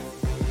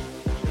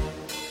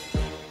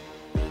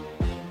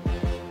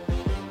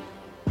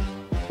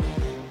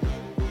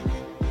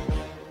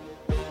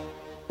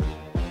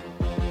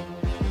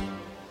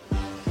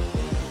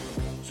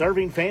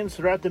Serving fans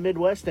throughout the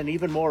Midwest and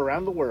even more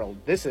around the world,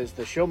 this is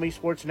the Show Me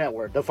Sports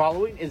Network. The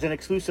following is an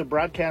exclusive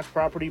broadcast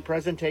property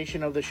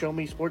presentation of the Show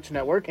Me Sports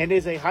Network and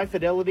is a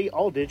high-fidelity,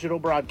 all-digital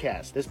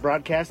broadcast. This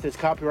broadcast is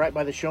copyright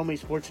by the Show Me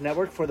Sports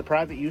Network for the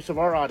private use of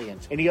our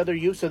audience. Any other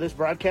use of this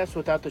broadcast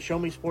without the Show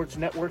Me Sports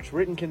Network's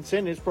written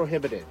consent is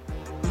prohibited.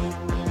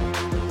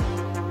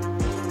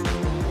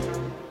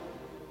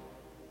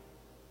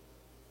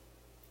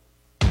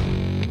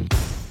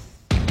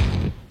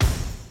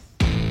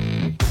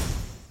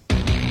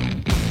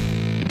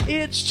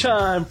 It's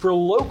time for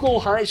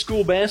local high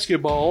school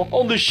basketball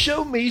on the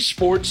Show Me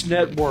Sports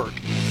Network.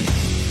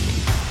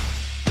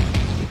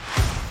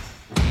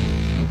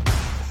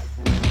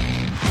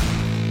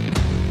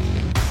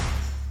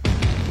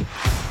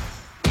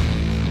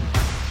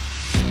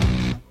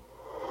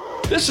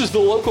 This is the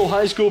local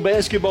high school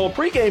basketball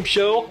pregame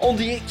show on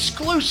the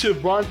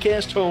exclusive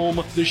broadcast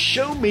home, the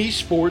Show Me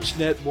Sports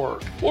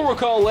Network. We'll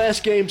recall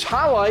last game's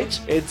highlights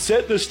and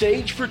set the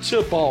stage for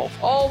tip-off,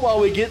 all while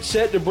we get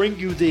set to bring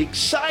you the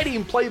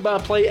exciting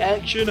play-by-play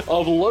action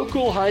of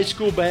local high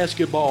school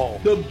basketball.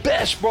 The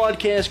best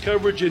broadcast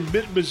coverage in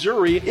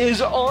mid-Missouri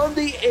is on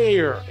the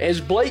air as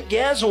Blake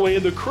Gazaway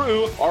and the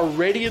crew are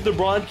ready in the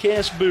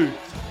broadcast booth.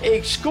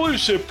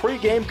 Exclusive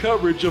pregame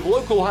coverage of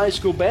local high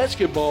school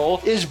basketball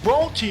is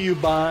brought to you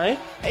by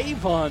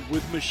Avon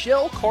with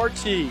Michelle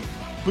Carty,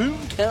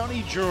 Boone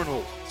County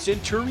Journal,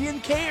 Centurion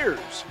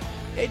Cares,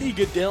 Eddie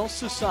Goodell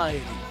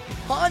Society,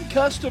 Pond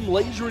Custom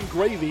Laser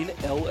Engraving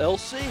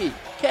LLC,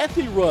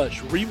 Kathy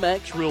Rush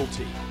Remax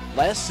Realty,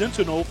 Last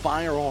Sentinel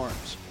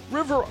Firearms,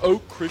 River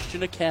Oak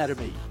Christian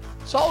Academy,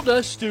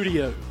 Sawdust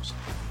Studios,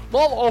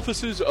 Law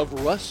Offices of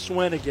Russ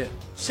Swanigan,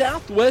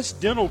 Southwest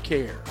Dental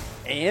Care,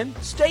 and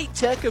State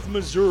Tech of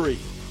Missouri.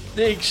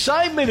 The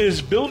excitement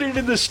is building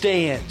in the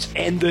stands,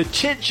 and the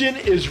tension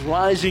is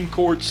rising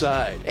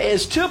courtside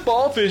as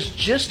tip-off is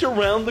just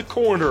around the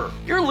corner.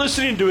 You're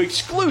listening to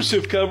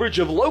exclusive coverage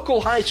of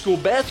local high school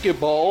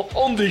basketball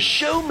on the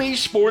Show Me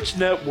Sports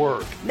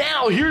Network.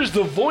 Now, here's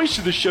the voice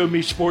of the Show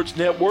Me Sports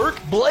Network,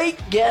 Blake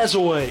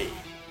Gazaway.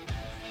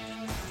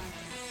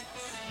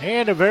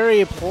 And a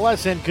very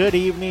pleasant good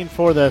evening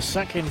for the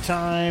second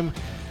time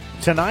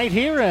tonight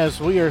here as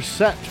we are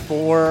set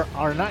for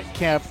our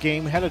nightcap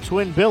game. Had a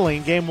twin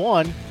billing. Game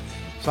one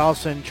saw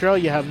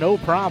Centralia have no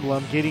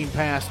problem getting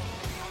past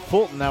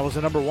Fulton. That was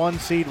the number 1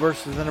 seed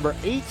versus the number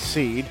 8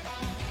 seed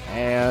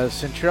as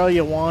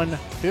Centralia won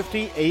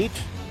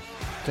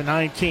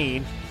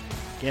 58-19.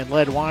 Again,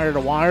 led wire to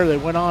wire. They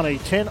went on a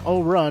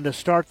 10-0 run to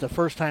start the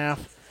first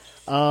half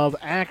of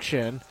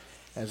action,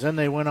 as then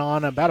they went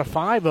on about a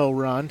 5-0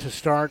 run to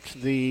start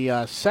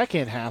the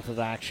second half of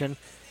action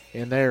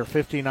in their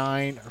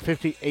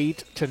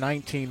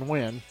 58-19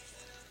 win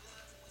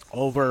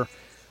over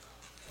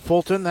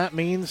Fulton. That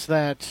means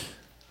that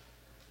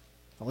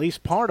at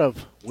least part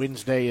of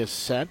Wednesday is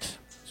set,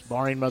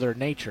 barring Mother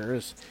Nature,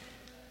 as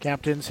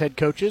captains, head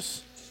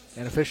coaches,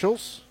 and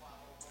officials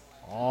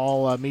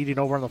all meeting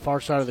over on the far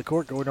side of the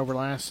court, going over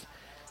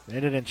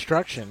last-minute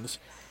instructions,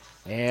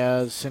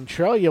 as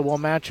Centralia will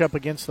match up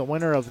against the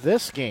winner of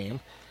this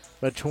game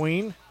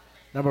between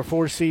number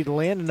 4 seed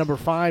Lynn and number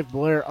 5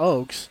 Blair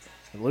Oaks.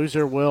 The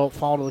loser will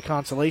fall to the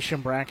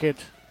consolation bracket.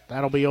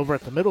 That'll be over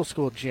at the middle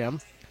school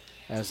gym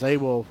as they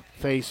will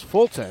face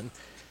Fulton.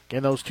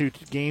 Again, those two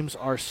games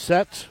are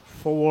set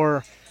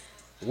for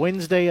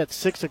Wednesday at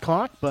 6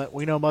 o'clock, but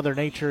we know Mother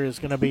Nature is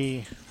going to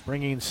be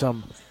bringing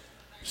some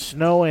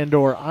snow and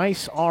or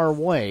ice our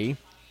way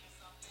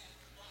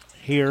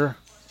here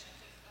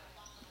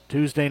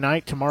Tuesday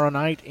night, tomorrow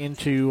night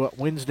into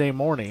Wednesday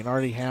morning.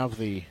 Already have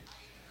the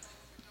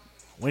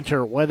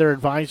winter weather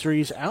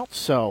advisories out,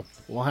 so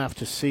we'll have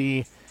to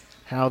see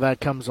how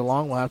that comes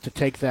along. We'll have to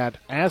take that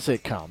as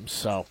it comes.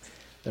 So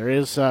there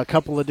is a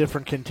couple of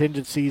different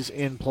contingencies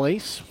in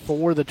place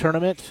for the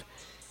tournament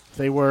if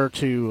they were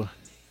to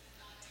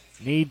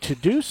need to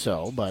do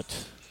so,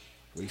 but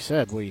we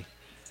said we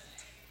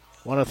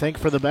want to think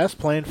for the best,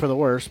 plan for the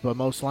worst, but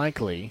most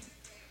likely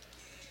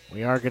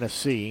we are going to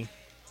see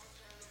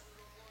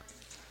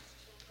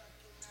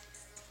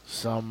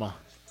some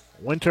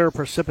winter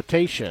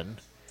precipitation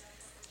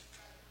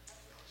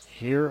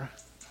here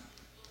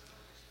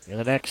in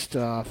the next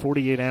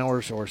 48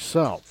 hours or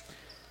so.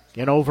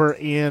 Again, over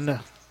in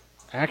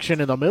action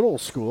in the middle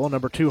school,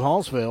 number 2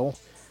 Hallsville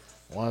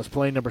was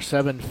playing number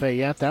 7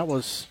 Fayette. That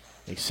was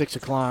a 6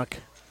 o'clock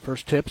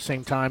first tip,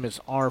 same time as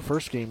our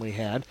first game we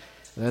had.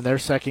 And then their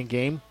second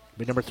game will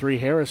be number 3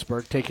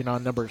 Harrisburg taking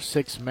on number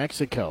 6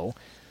 Mexico.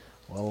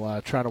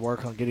 We'll try to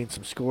work on getting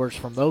some scores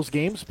from those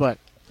games, but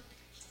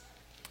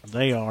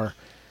they are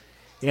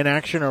in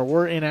action, or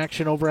were in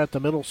action over at the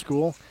middle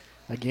school.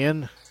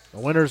 Again, the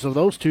winners of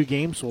those two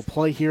games will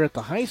play here at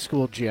the high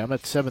school gym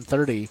at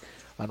 7:30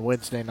 on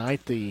Wednesday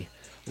night. The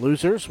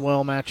losers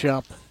will match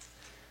up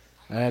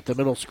at the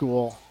middle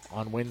school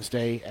on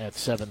Wednesday at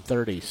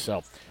 7:30.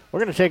 So we're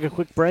going to take a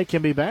quick break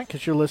and be back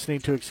as you're listening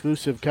to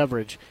exclusive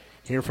coverage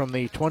here from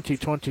the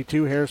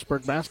 2022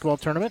 Harrisburg Basketball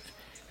Tournament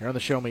here on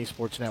the Show Me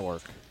Sports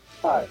Network.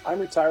 Hi, I'm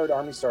retired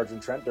Army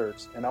Sergeant Trent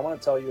Dirks, and I want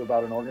to tell you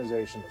about an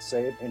organization that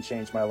saved and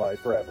changed my life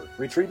forever.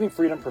 Retrieving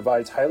Freedom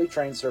provides highly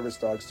trained service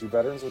dogs to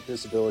veterans with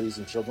disabilities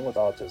and children with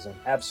autism,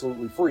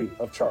 absolutely free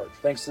of charge,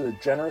 thanks to the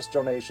generous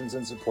donations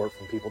and support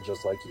from people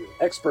just like you.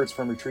 Experts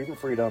from Retrieving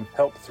Freedom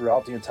help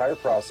throughout the entire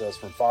process,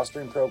 from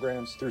fostering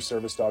programs through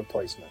service dog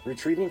placement.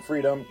 Retrieving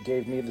Freedom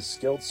gave me the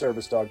skilled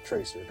service dog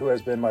Tracer, who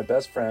has been my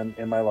best friend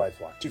and my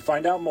lifeline. To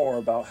find out more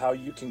about how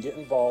you can get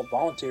involved,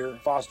 volunteer,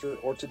 foster,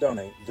 or to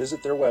donate,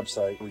 visit their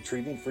website,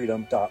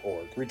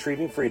 retrievingfreedom.org.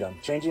 Retrieving Freedom,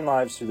 changing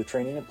lives through the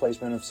training and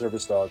placement of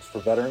service dogs for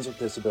veterans with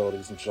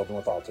disabilities and children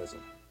with autism.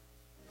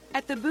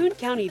 At the Boone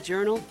County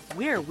Journal,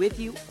 we're with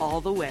you all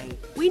the way.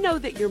 We know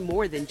that you're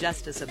more than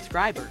just a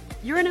subscriber.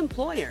 You're an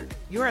employer,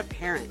 you're a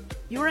parent,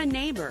 you're a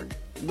neighbor.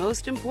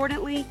 Most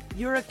importantly,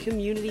 you're a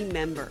community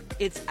member.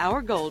 It's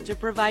our goal to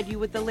provide you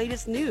with the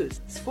latest news,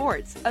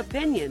 sports,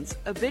 opinions,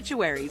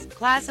 obituaries,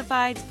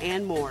 classifieds,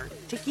 and more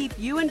to keep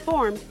you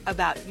informed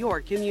about your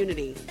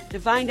community.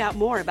 To find out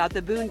more about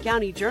the Boone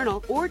County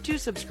Journal or to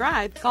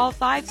subscribe, call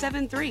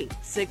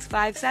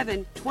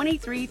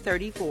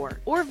 573-657-2334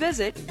 or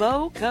visit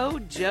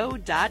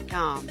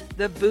bocojoe.com.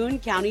 The Boone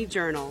County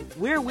Journal.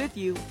 We're with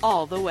you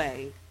all the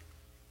way.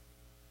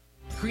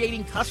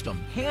 Creating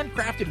custom,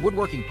 handcrafted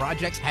woodworking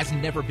projects has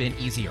never been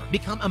easier.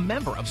 Become a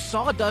member of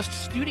Sawdust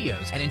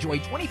Studios and enjoy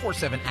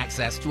 24/7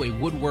 access to a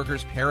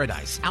woodworker's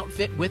paradise.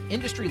 Outfit with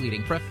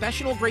industry-leading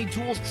professional-grade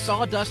tools,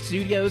 Sawdust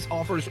Studios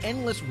offers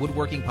endless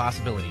woodworking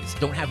possibilities.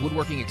 Don't have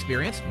woodworking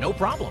experience? No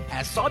problem,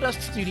 as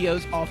Sawdust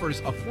Studios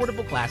offers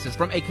affordable classes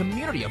from a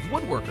community of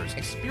woodworkers,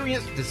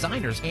 experienced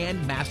designers,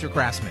 and master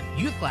craftsmen.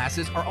 Youth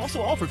classes are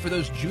also offered for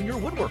those junior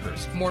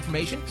woodworkers. For more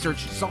information,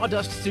 search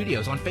Sawdust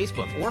Studios on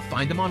Facebook or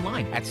find them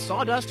online at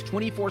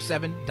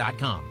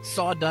sawdust247.com.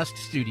 Sawdust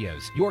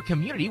Studios, your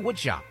community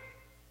woodshop.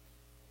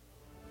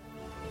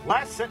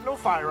 Last Sentinel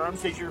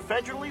Firearms is your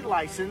federally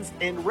licensed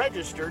and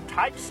registered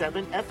Type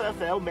 7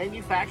 FFL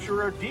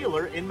manufacturer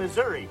dealer in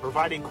Missouri,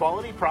 providing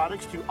quality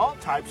products to all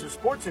types of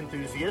sports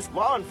enthusiasts,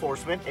 law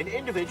enforcement, and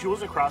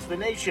individuals across the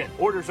nation.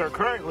 Orders are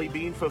currently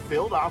being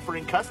fulfilled,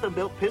 offering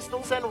custom-built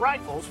pistols and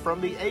rifles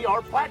from the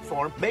AR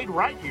platform made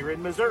right here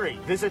in Missouri.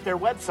 Visit their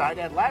website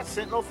at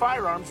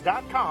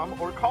lastsentinelfirearms.com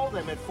or call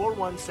them at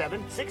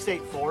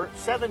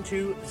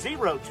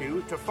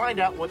 417-684-7202 to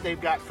find out what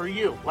they've got for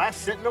you.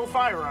 Last Sentinel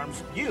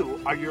Firearms, you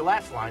are your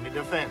last line of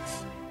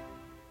defense.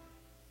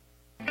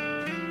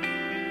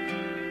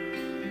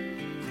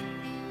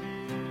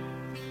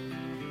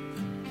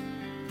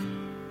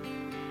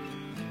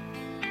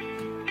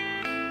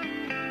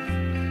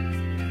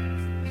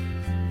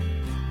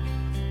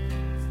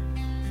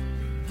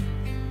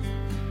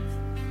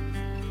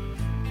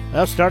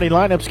 Well, starting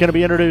lineup's going to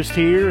be introduced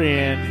here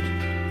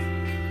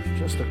in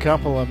just a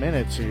couple of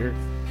minutes here.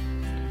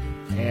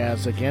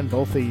 As, again,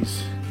 both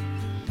these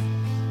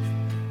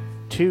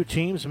two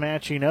teams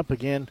matching up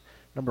again.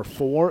 Number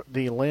 4,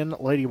 the Lynn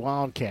Lady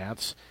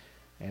Wildcats,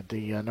 at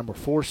the number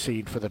 4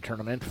 seed for the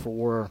tournament.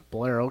 For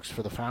Blair Oaks,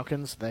 for the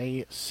Falcons,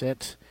 they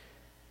sit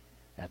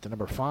at the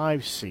number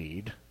 5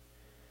 seed.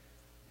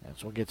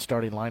 As we'll get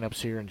starting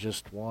lineups here in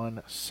just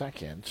 1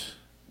 second.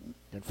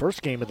 And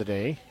first game of the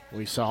day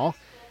we saw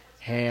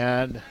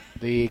had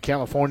the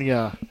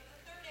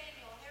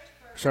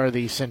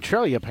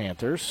Centralia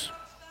Panthers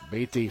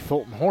beat the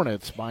Fulton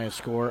Hornets by a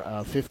score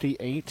of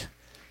 58-19.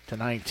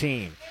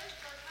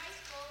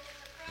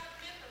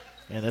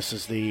 And this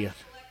is the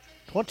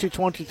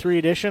 2023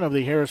 edition of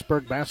the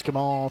Harrisburg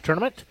Basketball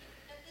Tournament.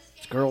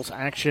 It's girls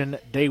action,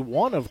 day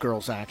 1 of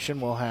girls action.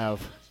 We'll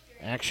have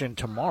action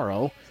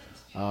tomorrow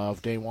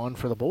of day 1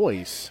 for the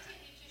boys,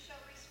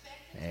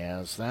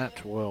 as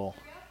that will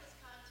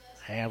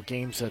have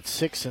games at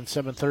 6 and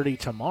 7:30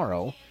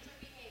 tomorrow.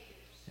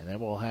 And then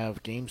we'll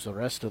have games the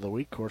rest of the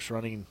week. Of course,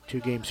 running 2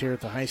 games here at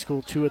the high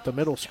school, 2 at the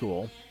middle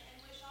school.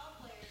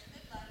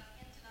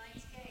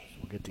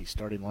 We'll get these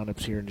starting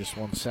lineups here in just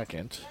 1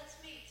 second.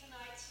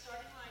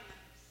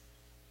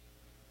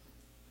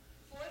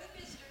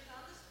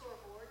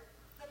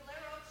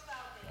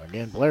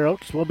 Again, Blair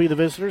Oaks will be the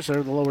visitors.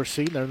 They're the lower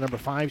seed. They're the number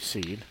 5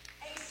 seed.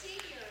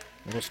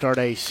 And we'll start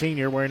a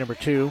senior wearing number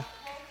 2,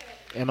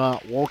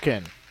 Emma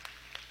Wolken.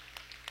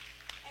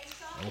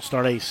 And we'll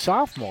start a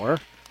sophomore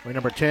wearing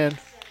number 10,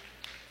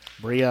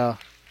 Bria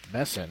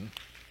Besson.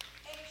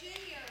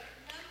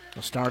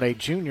 We'll start a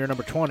junior,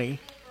 number 20,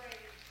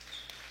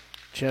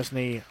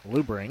 Chesney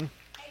Lubring.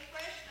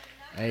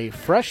 A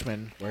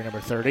freshman wearing number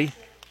 30,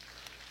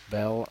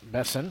 Belle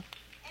Besson.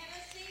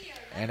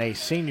 And a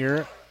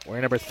senior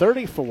wearing number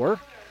 34,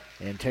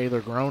 and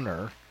Taylor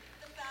Groner.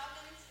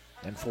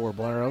 And for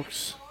Blair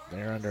Oaks,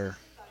 they're under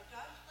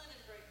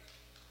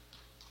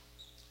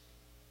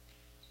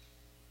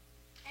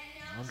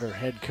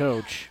head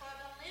coach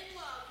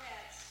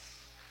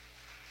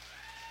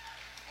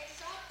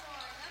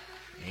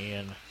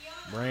and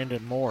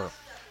Brandon Moore.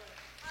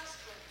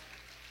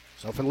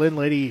 So for Lynn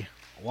Lady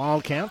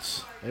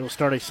Wildcats, they will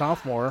start a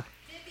sophomore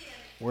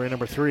wearing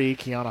number 3,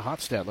 Kiana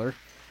Hotstetler.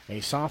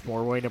 A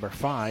sophomore wearing number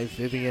 5,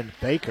 Vivian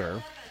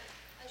Baker.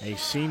 A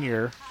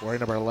senior wearing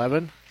number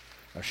 11,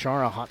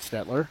 Ashara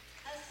Hotstetler.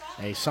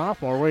 A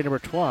sophomore, wearing number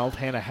 12,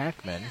 Hannah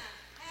Hackman.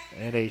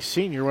 And a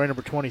senior, wearing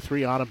number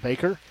 23, Autumn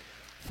Baker.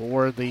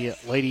 For the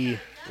Lady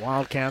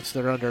Wildcats,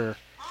 they're under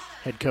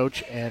head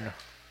coach and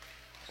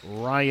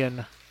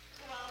Ryan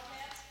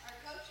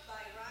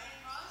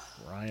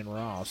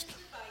Rost.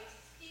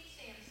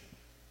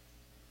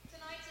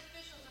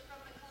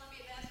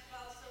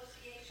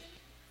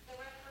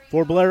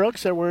 For Blair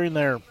Oaks, they're wearing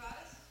their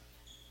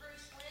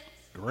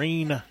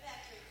green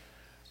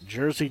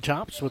jersey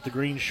tops with the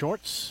green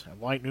shorts and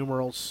white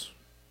numerals.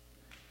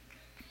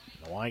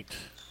 The white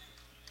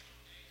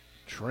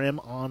trim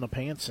on the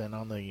pants and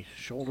on the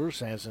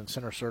shoulders, as in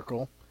center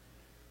circle.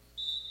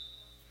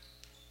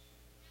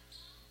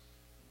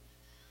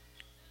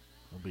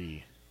 Will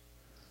be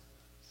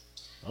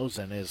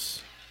Ozen.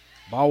 His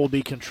ball will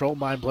be controlled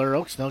by Blair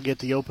Oaks. They'll get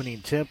the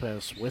opening tip,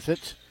 as with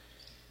it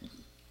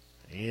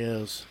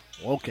is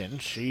Woken.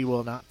 She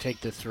will not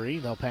take the three.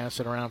 They'll pass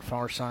it around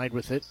far side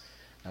with it.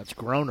 That's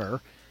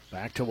Groner.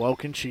 Back to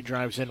Woken. She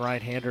drives in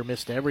right-hander,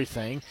 missed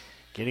everything.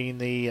 Getting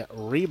the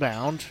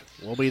rebound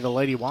will be the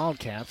Lady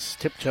Wildcats.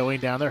 Tiptoeing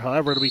down there.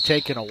 However, it'll be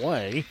taken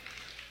away.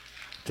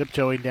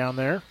 Tiptoeing down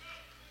there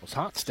was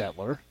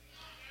Hotstetler.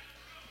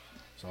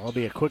 So it'll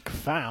be a quick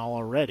foul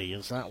already,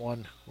 as that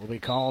one will be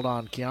called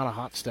on Kiana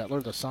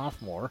Hotstetler, the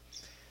sophomore,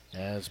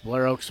 as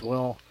Blair Oaks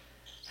will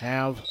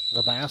have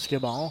the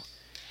basketball.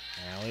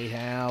 Now we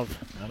have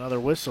another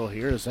whistle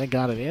here as they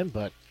got it in,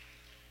 but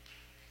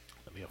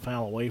there'll be a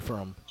foul away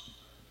from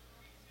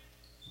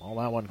all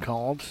that one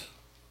called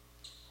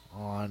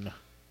on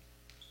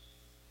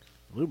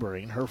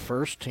Luberine, her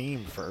first,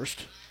 team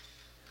first.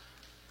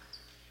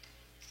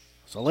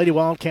 So Lady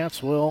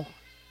Wildcats will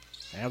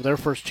have their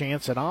first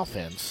chance at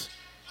offense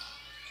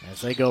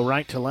as they go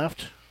right to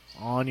left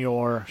on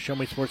your Show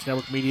Me Sports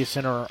Network Media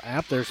Center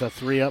app. There's a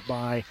three up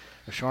by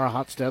Ashara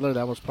Hotstetler.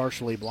 That was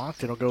partially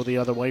blocked. It'll go the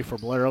other way for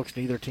Blair Oaks.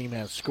 Neither team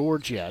has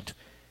scored yet,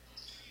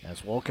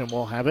 as Woken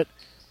will have it.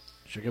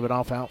 She'll give it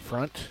off out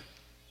front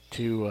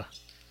to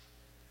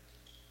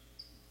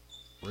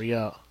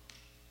Bria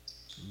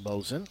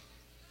Bozen.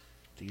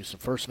 To use some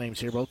first names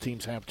here, both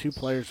teams have two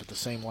players with the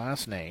same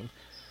last name.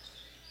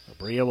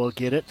 Bria will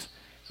get it.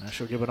 Now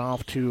she'll give it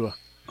off to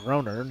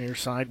Groner. Near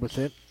side with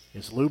it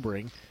is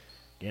Lubring.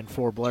 Again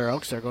for Blair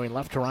Oaks. They're going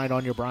left to right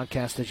on your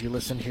broadcast as you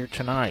listen here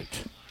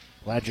tonight.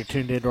 Glad you're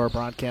tuned into our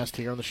broadcast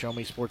here on the Show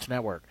Me Sports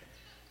Network.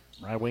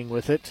 Right wing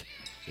with it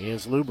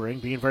is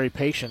Lubring, being very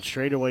patient.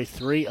 Straightaway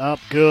three up,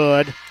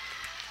 good.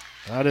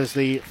 That is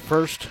the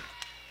first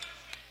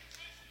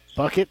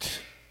bucket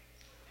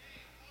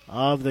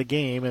of the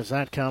game, as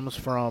that comes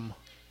from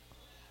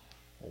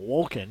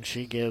Woken.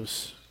 She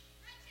gives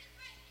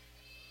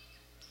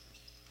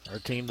her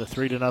team the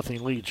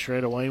 3-0 lead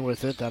straight away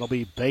with it. That'll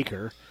be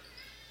Baker.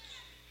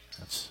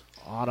 That's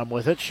Autumn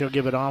with it. She'll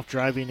give it off.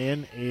 Driving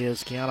in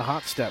is Kiana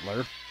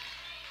Hotstetler.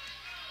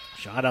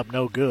 Shot up,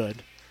 no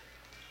good.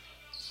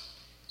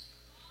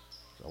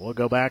 So we'll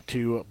go back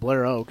to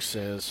Blair Oaks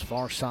as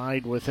far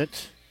side with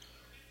it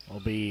will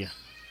be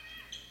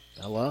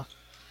Ella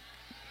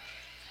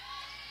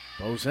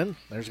Bozen.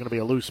 There's going to be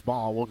a loose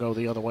ball. We'll go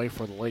the other way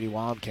for the Lady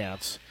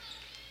Wildcats.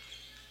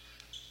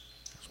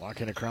 Just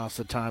walking across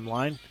the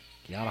timeline.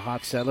 Kiana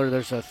Hotstetler,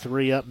 there's a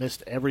three up,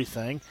 missed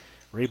everything.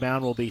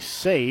 Rebound will be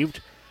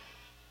saved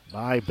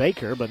by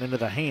Baker, but into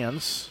the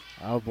hands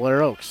of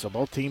Blair Oaks. So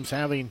both teams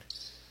having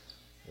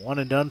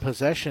one-and-done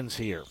possessions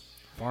here.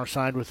 Far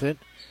side with it,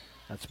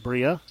 that's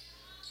Bria.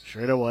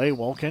 Straight away,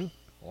 Woken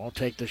won't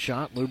take the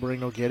shot. Lubering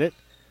will get it.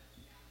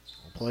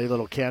 We'll play a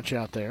little catch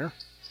out there.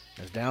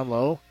 As down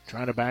low,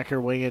 trying to back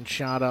her way in.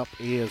 Shot up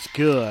is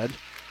good.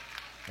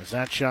 As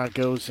that shot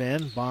goes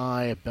in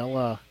by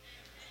Bella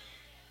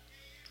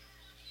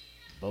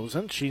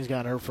Bozen. She's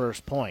got her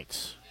first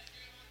points.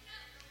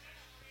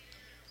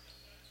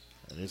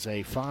 It is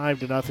a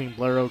 5-0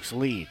 Blair Oaks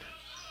lead.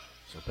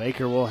 So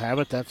Baker will have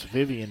it. That's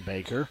Vivian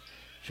Baker.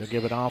 She'll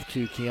give it off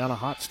to Kiana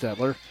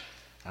Hotstetler.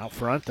 Out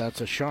front, that's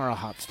Ashara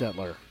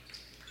Hotstetler.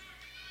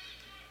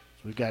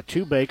 So we've got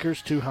two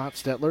Bakers, two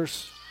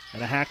Hotstetlers,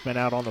 and a Hackman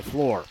out on the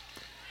floor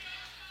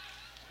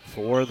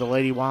for the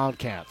Lady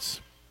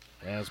Wildcats.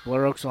 As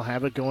Blair Oaks will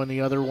have it going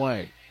the other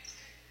way.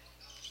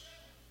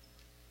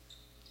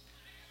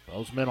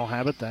 Bozeman will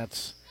have it.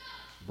 That's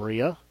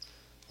Bria.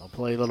 They'll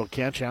play a little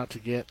catch out to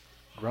get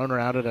Groner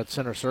out at that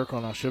center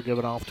circle. Now she'll give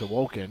it off to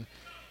Woken,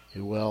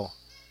 who will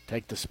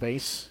take the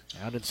space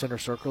out in center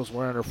circles.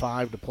 We're under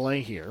 5 to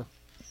play here.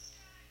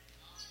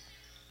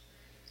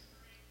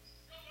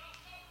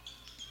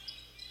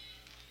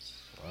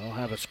 We'll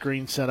have a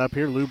screen set up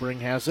here. Lubring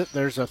has it.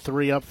 There's a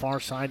three up far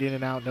side, in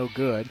and out, no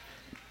good.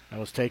 That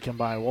was taken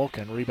by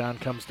Woken.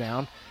 Rebound comes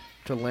down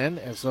to Lynn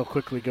as they'll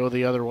quickly go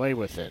the other way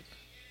with it.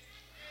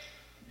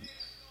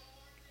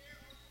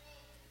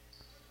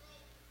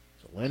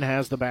 So Lynn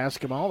has the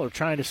basketball. They're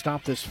trying to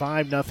stop this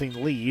 5-0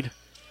 lead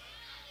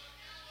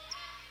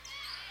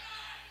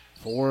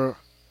for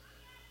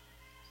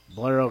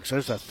Blair Oaks.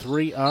 There's a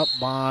three up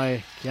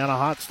by Kiana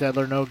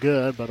Hotstetler, no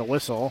good, but a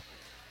whistle.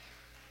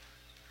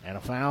 And a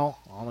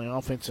foul on the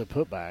offensive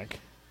putback.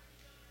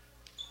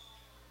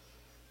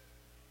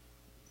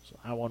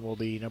 That one will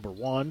be number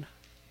 1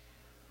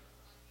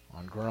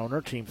 on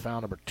Groner, team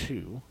foul number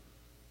 2.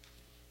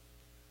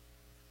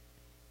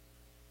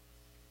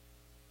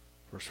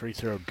 First free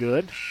throw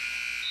good.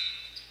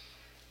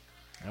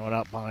 That one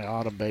up by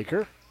Autumn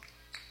Baker.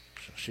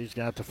 So she's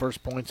got the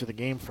first points of the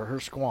game for her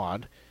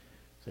squad.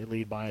 They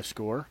lead by a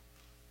score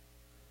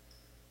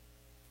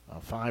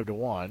of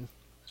 5-1.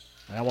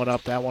 That one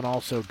up, that one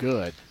also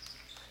good.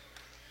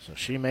 So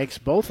she makes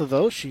both of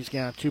those. She's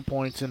got 2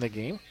 points in the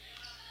game.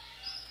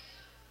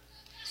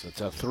 So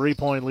it's a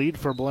 3-point lead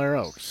for Blair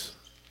Oaks.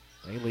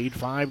 They lead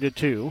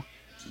 5-2.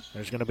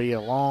 There's going to be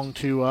a long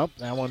 2 up.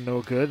 That one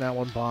no good. That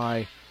one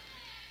by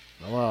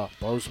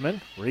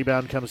Bozeman.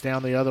 Rebound comes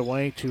down the other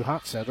way to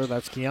Hotsetter.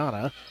 That's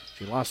Kiana.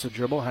 She lost the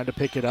dribble, had to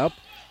pick it up.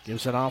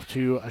 Gives it off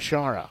to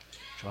Ashara.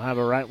 She'll have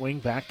a right wing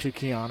back to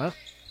Kiana.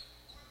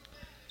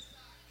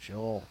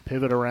 She'll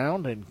pivot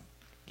around and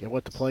get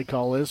what the play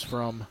call is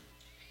from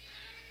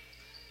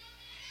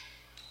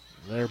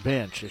their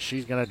bench.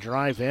 She's going to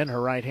drive in,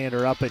 her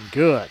right-hander up and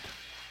good.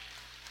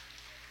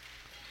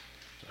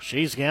 So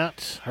she's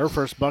got her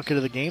first bucket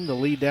of the game, the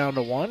lead down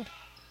to 1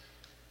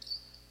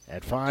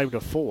 at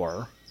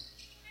 5-4.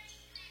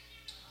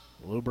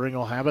 Lubring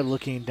will have it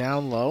looking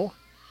down low.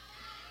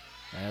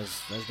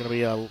 As there's going to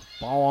be a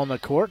ball on the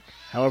court.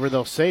 However,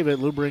 they'll save it.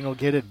 Lubring will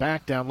get it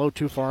back down low,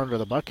 too far under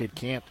the bucket.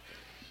 Can't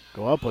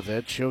go up with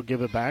it. She'll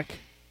give it back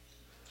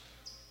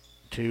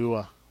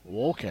to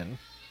Wolken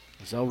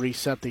as they'll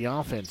reset the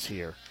offense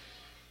here.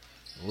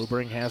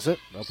 Lubring has it.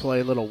 They'll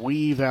play a little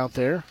weave out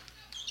there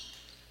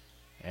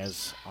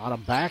as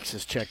Autumn Bax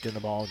is checked in the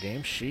ball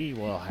game. She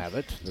will have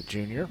it, the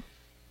junior.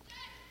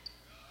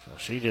 So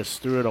she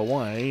just threw it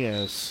away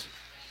as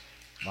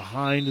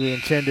behind the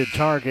intended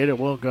target. It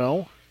will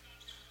go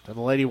to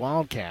the Lady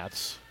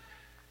Wildcats.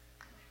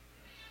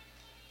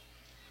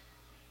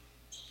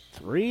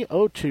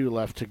 3:02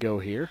 left to go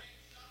here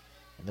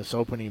in this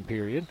opening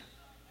period.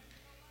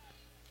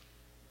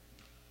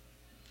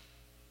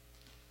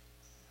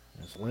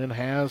 As Lynn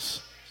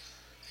has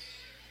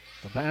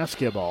the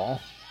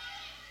basketball.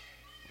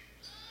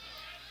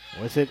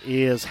 With it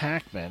is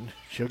Hackman.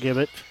 She'll give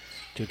it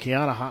to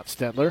Kiana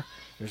Hotstetler.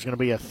 There's going to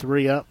be a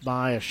 3 up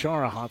by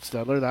Ashara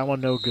Hotstetler. That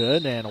one no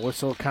good, and a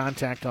whistle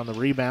contact on the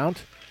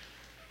rebound.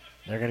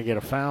 They're going to get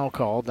a foul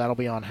called. That'll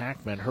be on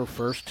Hackman, her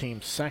first,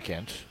 team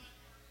second.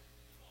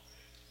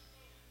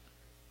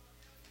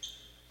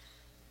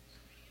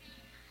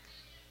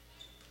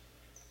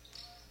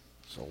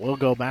 So we'll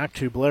go back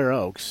to Blair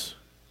Oaks.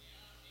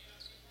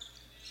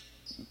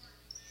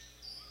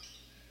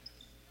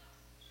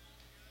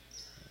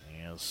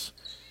 As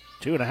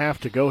 2.5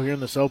 to go here in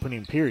this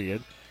opening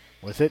period.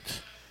 With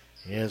it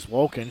is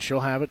Wolken.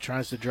 She'll have it,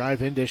 tries to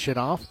drive in, dish it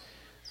off.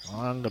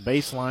 On the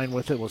baseline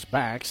with it was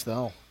Bax.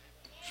 They'll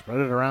spread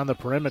it around the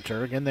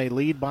perimeter. Again, they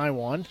lead by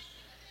 1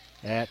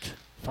 at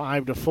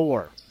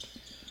 5-4.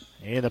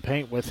 In the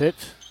paint with it,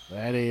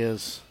 that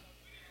is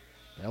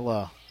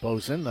Ella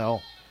Bozen.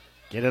 They'll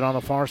get it on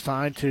the far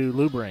side to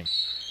Lubring.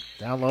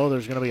 Down low,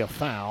 there's going to be a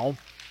foul.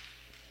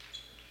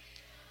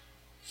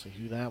 See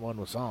who that one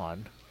was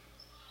on.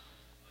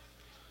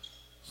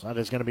 So that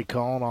is going to be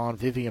called on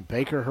Vivian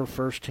Baker, her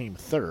first, team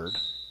third.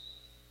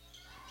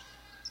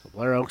 So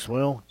Blair Oaks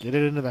will get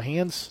it into the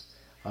hands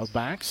of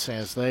Bax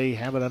as they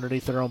have it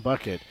underneath their own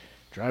bucket.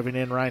 Driving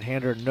in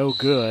right-hander, no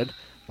good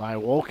by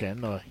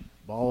Wolken. The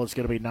ball is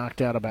going to be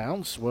knocked out of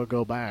bounds. We'll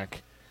go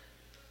back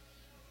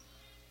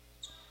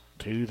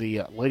to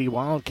the Lady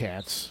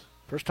Wildcats.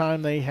 First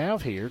time they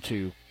have here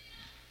to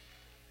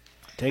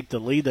take the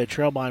lead. They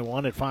trail by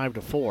 1 at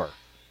 5-4.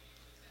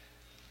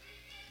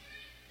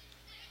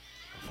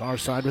 Far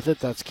side with it,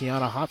 that's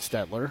Kiana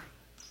Hotstetler.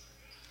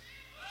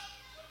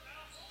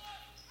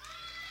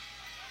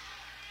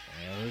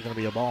 And there's going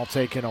to be a ball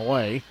taken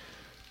away.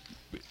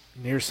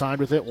 Near side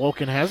with it,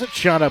 Wolken has it.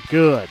 Shot up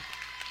good.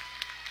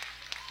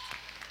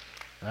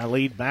 That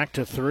lead back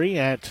to 3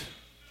 at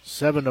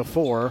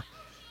 7-4.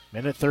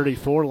 Minute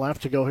 34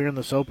 left to go here in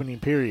this opening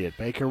period.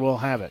 Baker will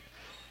have it.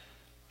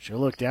 She'll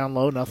look down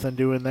low, nothing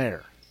doing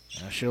there.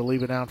 Now she'll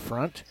leave it out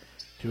front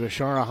to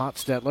Ashara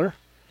Hotstetler.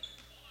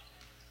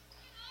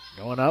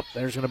 Going up,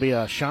 there's going to be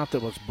a shot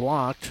that was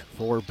blocked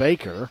for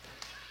Baker.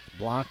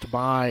 Blocked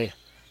by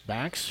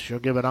Bax. She'll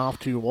give it off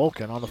to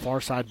Wolken on the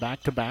far side,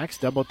 back to Bax.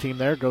 Double team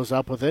there, goes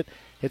up with it.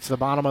 Hits the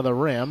bottom of the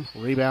rim.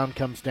 Rebound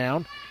comes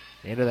down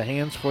into the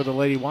hands for the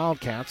Lady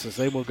Wildcats as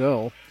they will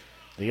go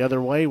the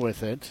other way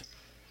with it.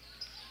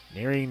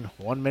 Nearing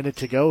 1 minute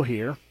to go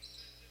here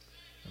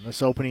in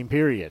this opening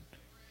period.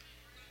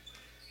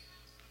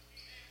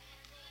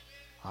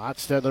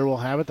 Hotstetler will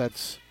have it.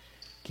 That's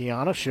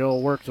Kiana.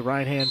 She'll work the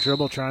right-hand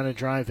dribble, trying to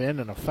drive in,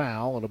 and a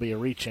foul. It'll be a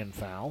reach-in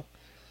foul.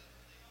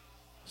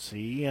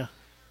 See,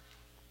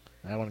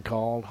 that one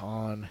called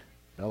on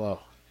Bella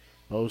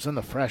Bozen,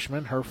 the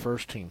freshman, her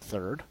first, team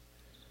third.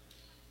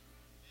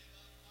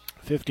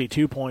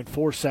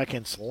 52.4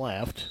 seconds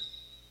left.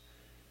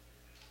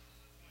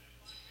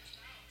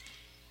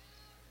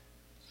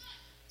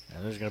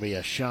 And there's going to be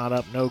a shot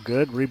up, no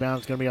good.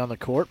 Rebound's going to be on the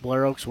court.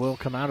 Blair Oaks will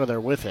come out of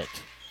there with it.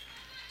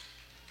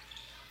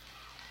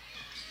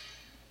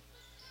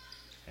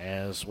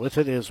 As with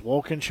it is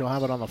Wolken. She'll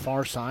have it on the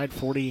far side.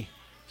 40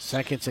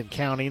 seconds and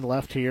counting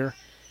left here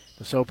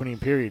this opening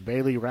period.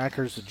 Bailey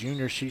Rackers, the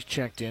junior, she's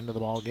checked into the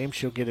ball game.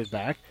 She'll get it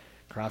back.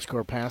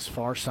 Cross-court pass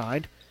far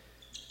side.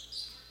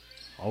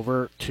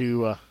 Over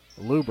to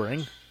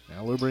Lubring.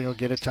 Now Lubring will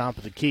get it top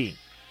of the key.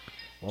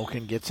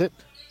 Wolken gets it.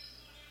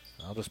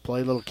 I'll just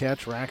play a little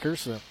catch.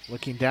 Rackers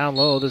looking down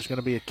low. There's going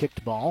to be a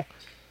kicked ball.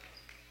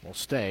 Will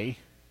stay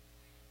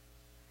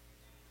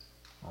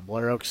on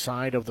Blair Oaks'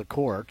 side of the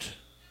court.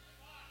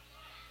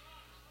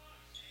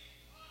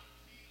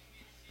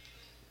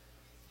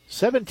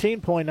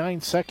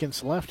 17.9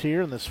 seconds left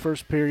here in this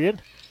first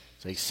period.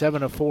 It's a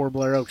 7-4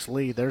 Blair Oaks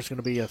lead. There's going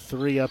to be a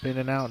three up in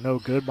and out, no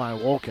good by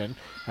Wolken.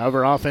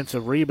 However,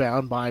 offensive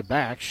rebound by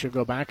Back. She'll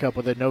go back up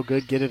with it, no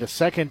good. Get it a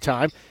second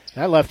time.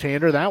 That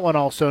left-hander, that one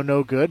also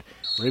no good.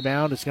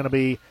 Rebound is going to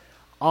be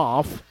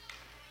off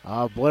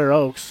Blair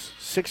Oaks.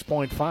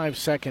 6.5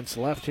 seconds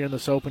left here in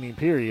this opening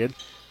period.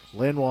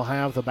 Lynn will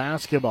have the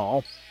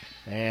basketball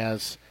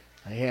as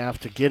they have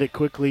to get it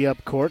quickly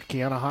up court.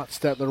 Kiana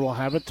Hotstetler will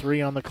have it.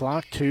 3 on the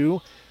clock.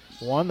 2,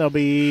 1. There'll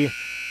be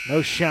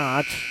no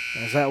shot,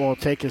 as that will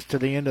take us to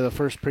the end of the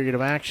first period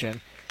of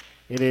action.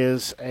 It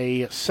is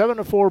a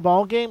 7-4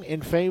 ball game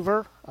in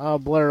favor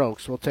of Blair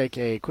Oaks. We'll take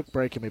a quick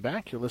break and be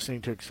back. You're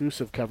listening to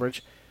exclusive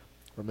coverage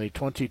from the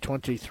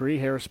 2023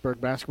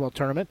 Harrisburg Basketball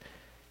Tournament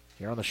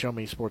here on the Show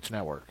Me Sports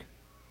Network.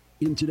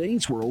 In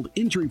today's world,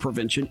 injury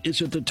prevention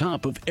is at the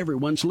top of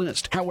everyone's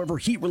list. However,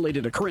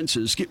 heat-related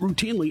occurrences get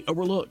routinely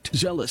overlooked.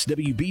 Zealous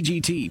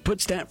WBGT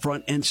puts that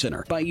front and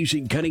center. By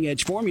using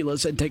cutting-edge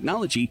formulas and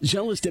technology,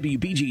 Zealous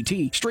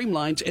WBGT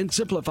streamlines and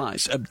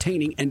simplifies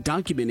obtaining and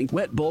documenting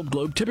wet bulb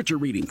globe temperature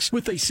readings.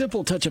 With a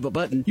simple touch of a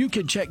button, you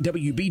can check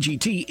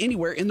WBGT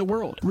anywhere in the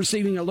world,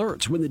 receiving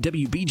alerts when the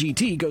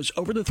WBGT goes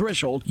over the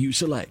threshold you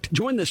select.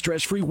 Join the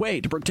stress-free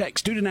way to protect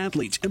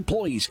student-athletes,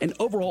 employees, and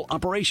overall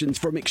operations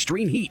from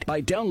extreme heat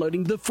by downloading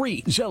the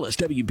free Zealous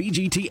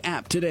WBGT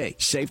app today.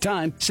 Save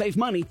time, save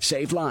money,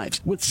 save lives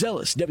with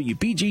Zealous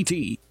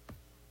WBGT.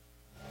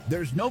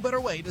 There's no better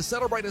way to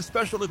celebrate a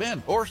special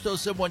event or show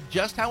someone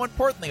just how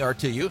important they are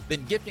to you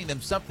than gifting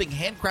them something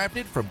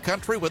handcrafted from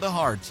Country with a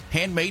Heart.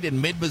 Handmade in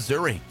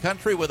mid-Missouri,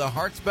 Country with a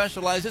Heart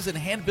specializes in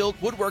hand-built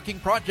woodworking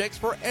projects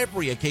for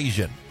every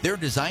occasion. Their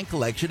design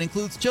collection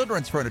includes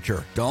children's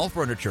furniture, doll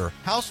furniture,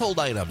 household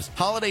items,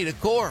 holiday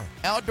decor,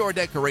 outdoor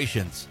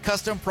decorations,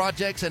 custom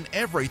projects, and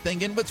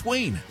everything in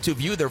between. To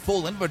view their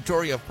full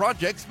inventory of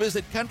projects,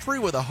 visit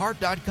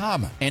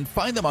countrywithaheart.com and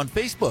find them on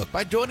Facebook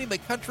by joining the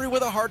Country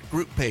with a Heart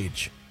group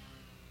page.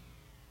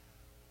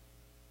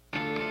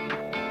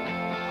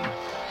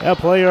 That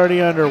play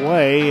already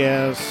underway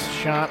as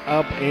shot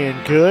up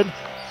and good.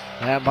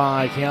 That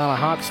by Kiana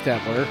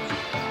Hotstetler.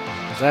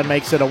 As that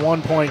makes it a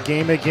 1-point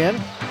game again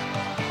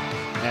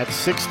at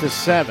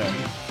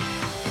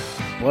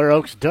 6-7. Blair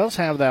Oaks does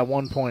have that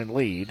 1-point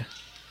lead.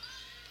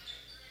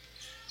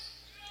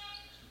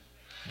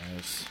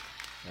 As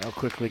they'll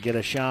quickly get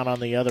a shot on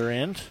the other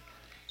end.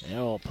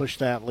 They'll push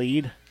that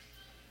lead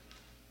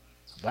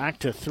back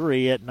to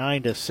 3 at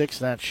 9-6.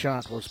 That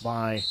shot was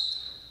by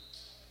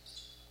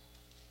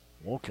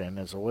Wolken.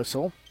 As a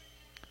whistle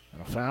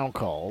and a foul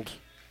called.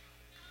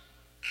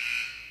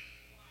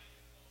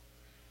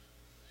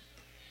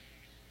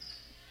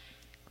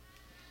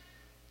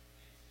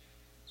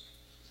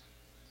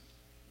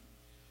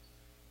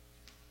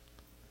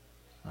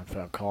 That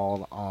foul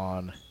called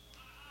on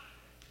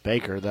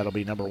Baker. That'll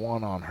be number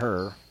 1 on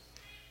her.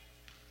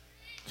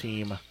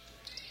 Team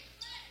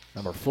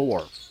number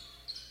 4.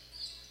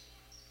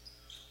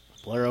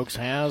 Blair Oaks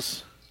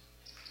has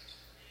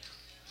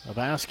a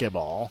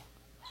basketball.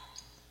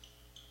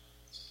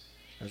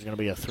 There's going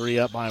to be a 3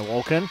 up by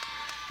Wolken.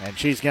 And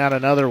she's got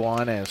another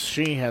one as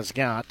she has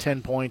got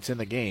 10 points in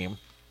the game.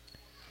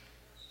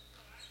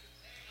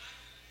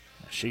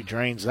 She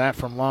drains that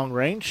from long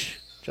range.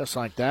 Just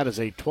like that is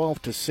a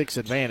 12-6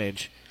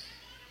 advantage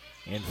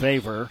in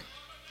favor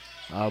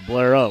of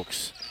Blair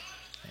Oaks.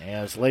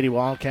 As Lady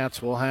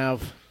Wildcats will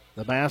have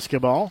the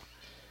basketball.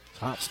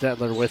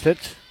 Hotstetler with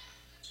it.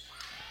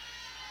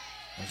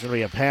 There's going to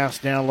be a pass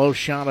down low,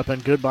 shot up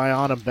and good by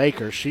Autumn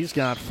Baker. She's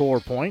got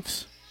 4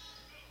 points.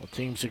 Well,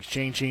 teams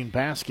exchanging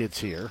baskets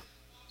here.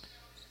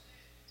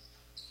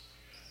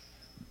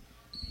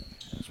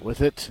 As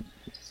with it,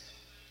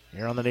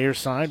 here on the near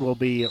side will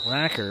be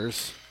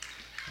Rackers.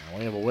 Now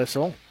we have a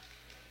whistle.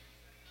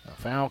 A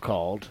foul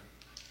called.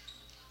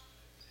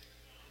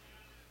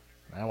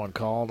 That one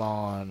called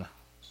on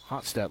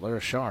Hotstetler,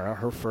 Ashara,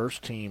 her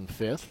first, team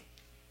 5th.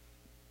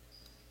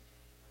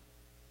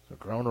 So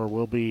Groner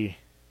will be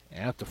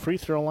at the free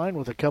throw line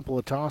with a couple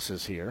of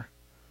tosses here.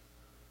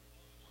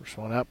 First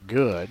one up,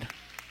 good.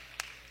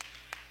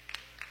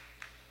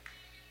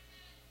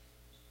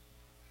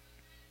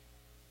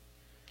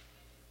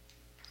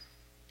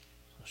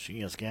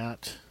 She has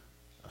got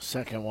a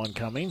second one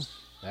coming.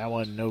 That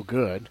one no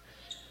good.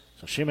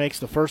 So she makes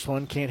the first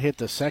one, can't hit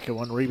the second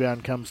one.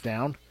 Rebound comes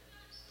down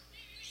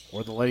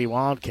for the Lady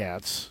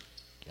Wildcats.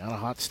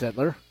 Kiana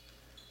Hotstetler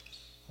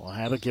will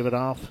have it, give it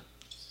off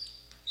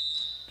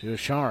to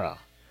Ashara.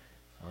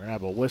 We're going to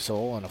have a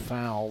whistle and a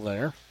foul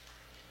there.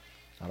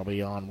 That'll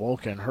be on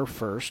Wolken, her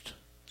first,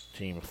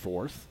 team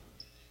fourth.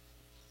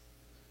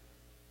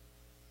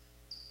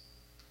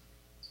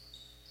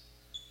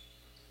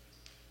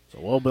 So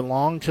will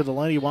belong to the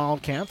Lady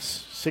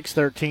Wildcats.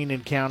 6:13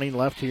 in counting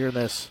left here in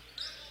this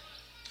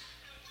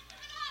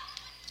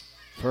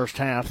first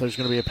half. There's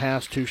going to be a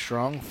pass too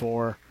strong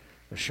for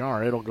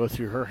Ashara. It'll go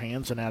through her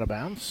hands and out of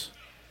bounds.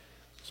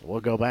 So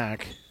we'll go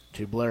back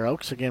to Blair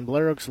Oaks. Again,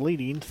 Blair Oaks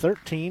leading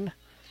 13-8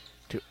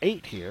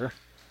 here.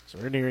 So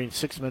we're nearing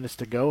 6 minutes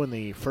to go in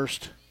the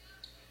first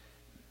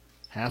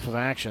half of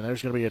action.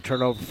 There's going to be a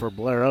turnover for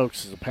Blair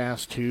Oaks as a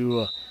pass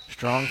too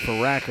strong for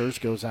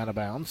Rackers goes out of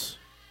bounds.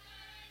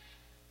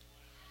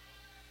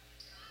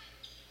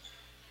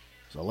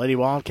 So Lady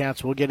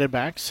Wildcats will get it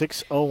back.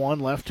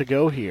 6:01 left to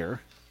go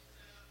here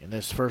in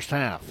this first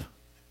half.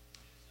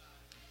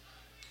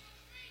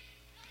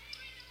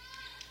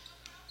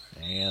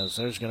 As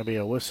there's going to be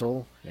a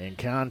whistle and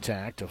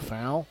contact, a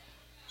foul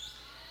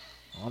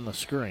on the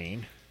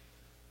screen.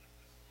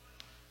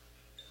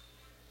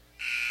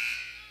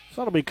 So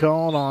that'll be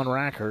called on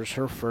Rackers,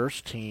 her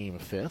first, team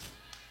fifth.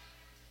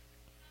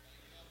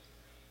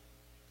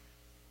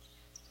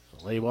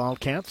 So Lady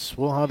Wildcats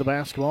will have the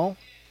basketball.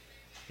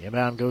 The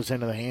inbound goes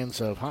into the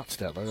hands of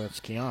Hotstetler. That's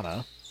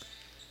Kiana.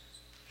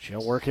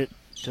 She'll work it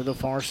to the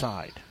far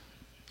side.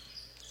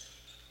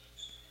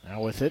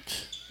 Now with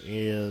it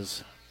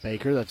is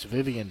Baker. That's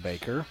Vivian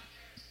Baker.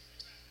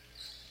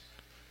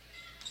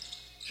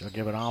 She'll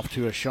give it off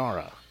to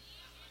Ashara.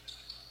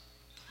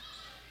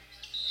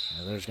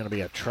 Now there's going to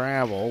be a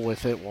travel.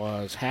 With it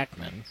was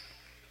Hackman.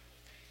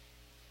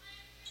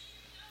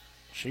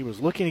 She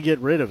was looking to get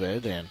rid of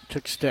it and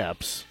took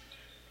steps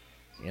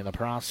in the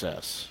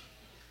process.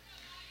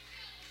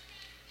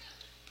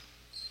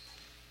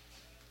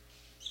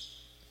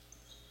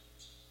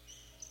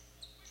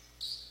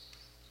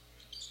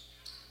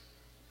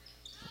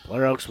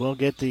 Blair Oaks will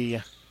get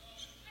the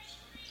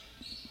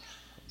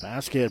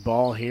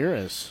basketball here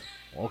as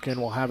Wolken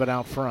will have it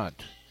out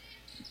front.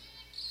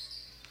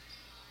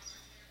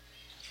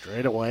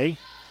 Straight away,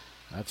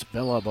 that's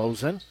Bella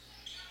Bozen.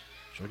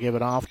 She'll give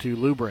it off to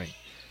Lubring.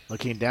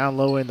 Looking down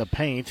low in the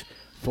paint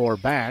for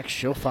Bax.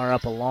 She'll fire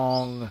up a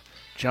long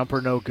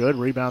jumper, no good.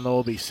 Rebound, though,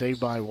 will be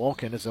saved by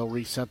Wolken as they'll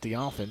reset the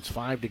offense.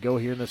 5 to go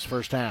here in this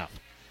first half.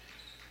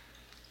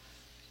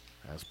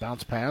 As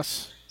bounce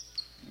pass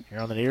here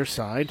on the near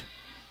side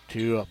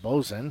to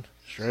Bozen.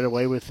 Straight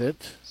away with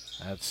it.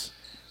 That's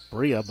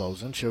Bria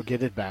Bozen. She'll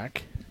get it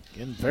back.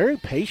 Again, very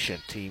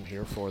patient team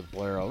here for the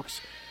Blair Oaks.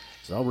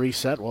 So they'll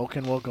reset.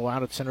 Wolken will go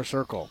out at center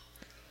circle.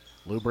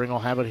 Lubring will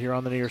have it here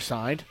on the near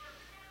side.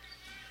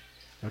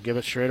 He'll give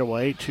it straight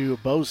away to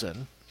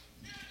Bozen.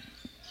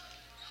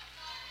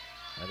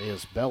 That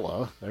is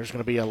Bella. There's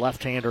going to be a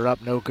left-hander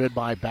up, no good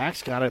by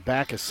Bax. Got it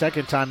back a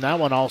second time. That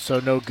one also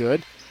no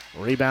good.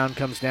 Rebound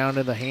comes down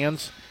in the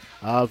hands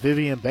of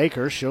Vivian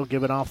Baker. She'll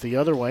give it off the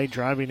other way.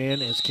 Driving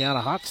in is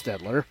Kiana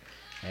Hotstetler.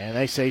 And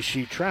they say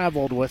she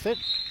traveled with it.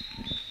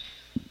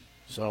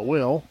 So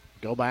we'll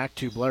go back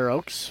to Blair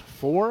Oaks.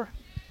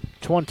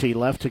 4:20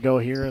 left to go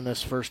here in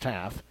this first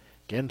half.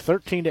 Again,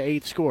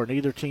 13-8 score.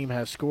 Neither team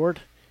has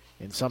scored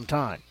in some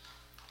time.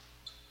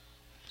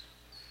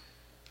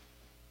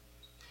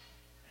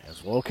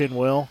 As Wolken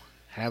will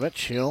have it,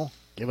 she'll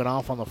give it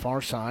off on the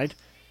far side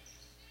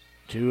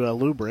to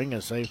Lubring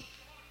as they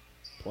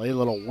play a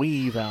little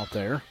weave out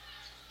there.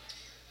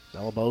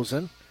 Bella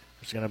Bozen.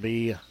 There's going to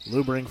be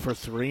Lubring for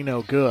three,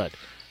 no good.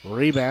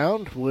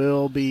 Rebound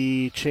will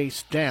be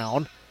chased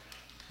down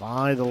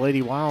by the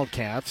Lady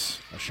Wildcats.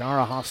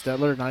 Ashara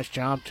Hostetler, nice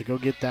job to go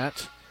get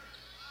that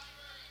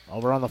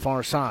over on the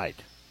far side.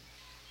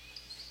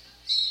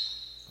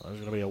 There's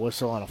going to be a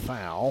whistle and a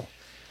foul.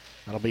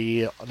 That'll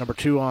be number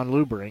 2 on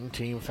Lubring,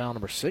 team foul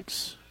number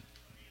 6.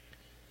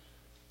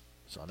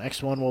 So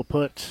next one will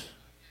put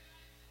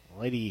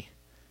Lady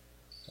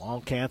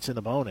Wildcats in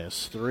the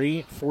bonus.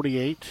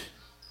 3:48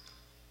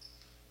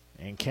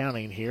 and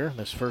counting here in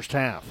this first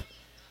half.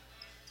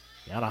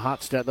 Yana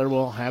Hotstetler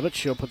will have it.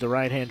 She'll put the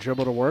right-hand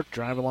dribble to work,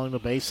 drive along the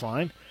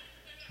baseline.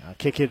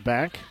 Kick it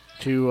back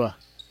to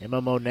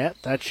Emma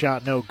Monette. That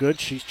shot no good.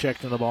 She's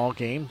checked in the ball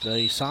game,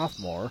 the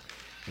sophomore.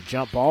 The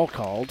jump ball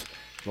called.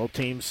 Both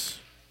teams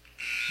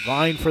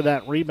vying for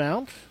that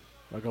rebound.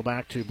 They'll go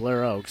back to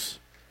Blair Oaks.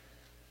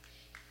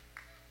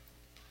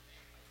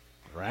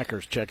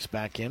 Rackers checks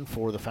back in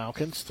for the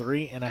Falcons.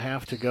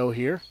 3.5 to go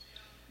here.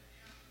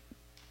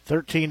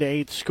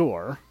 13-8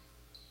 score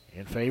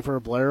in favor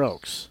of Blair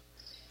Oaks.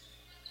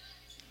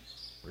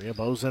 Bria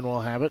Bozen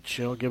will have it.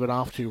 She'll give it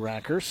off to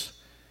Rackers.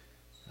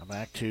 Now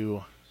back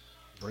to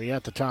Bria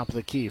at the top of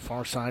the key.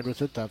 Far side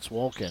with it. That's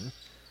Wolken.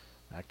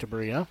 Back to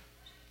Bria.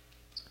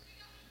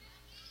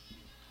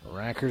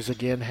 Rackers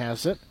again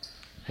has it.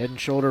 Head and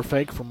shoulder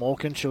fake from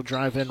Wolken. She'll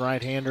drive in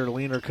right-hander.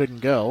 Leaner couldn't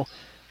go.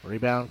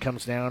 Rebound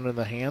comes down in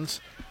the hands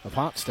of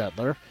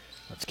Hotstetler.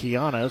 That's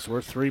Kiana's.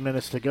 We're 3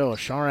 minutes to go.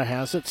 Ashara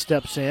has it.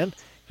 Steps in.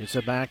 Gives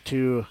it back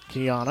to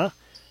Kiana.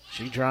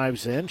 She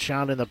drives in.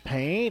 Shot in the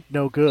paint.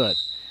 No good.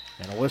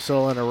 And a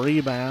whistle and a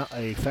rebound,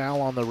 a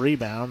foul on the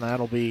rebound.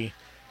 That'll be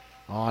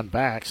on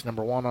Bax,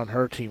 number 1 on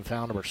her team,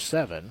 foul number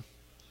 7.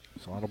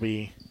 So that'll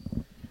be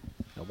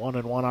a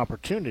 1-and-1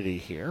 opportunity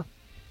here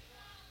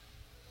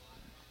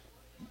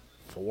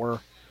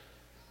for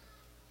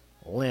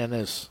Lynn.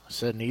 As I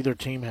said, neither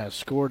team has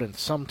scored in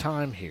some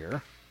time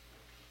here.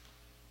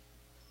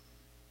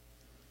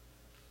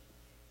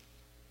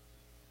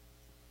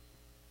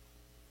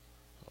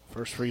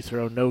 First free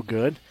throw, no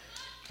good.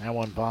 That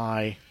one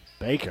by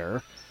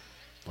Baker.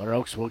 Blair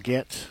Oaks will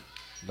get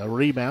the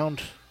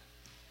rebound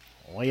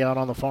way out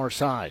on the far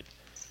side.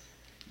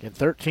 Get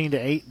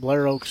 13-8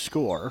 Blair Oaks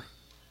score.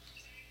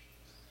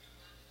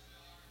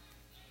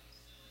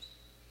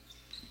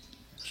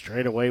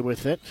 Straight away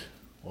with it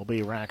will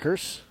be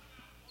Rackers.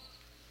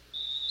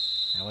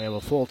 And we have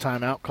a full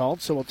timeout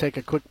called, so we'll take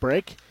a quick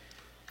break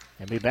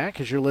and be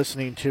back as you're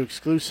listening to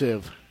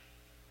exclusive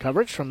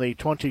coverage from the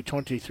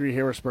 2023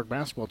 Harrisburg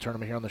Basketball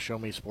Tournament here on the Show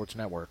Me Sports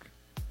Network.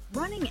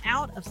 Running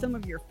out of some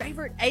of your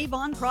favorite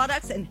Avon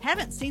products and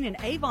haven't seen an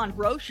Avon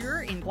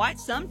brochure in quite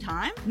some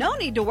time? No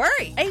need to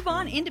worry.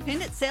 Avon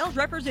Independent Sales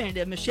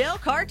Representative Michelle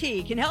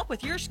Carty can help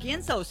with your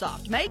Skin So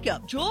Soft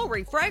makeup,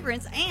 jewelry,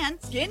 fragrance,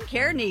 and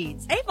skincare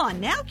needs. Avon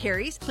now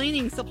carries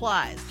cleaning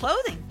supplies,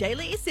 clothing,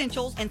 daily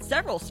essentials, and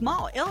several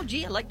small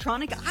LG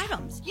electronic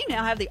items. You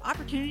now have the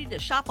opportunity to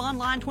shop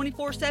online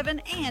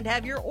 24/7 and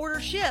have your order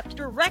shipped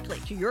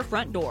directly to your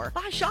front door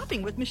by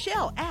shopping with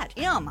Michelle at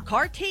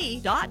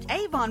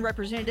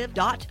mcarty.avonrepresentative.com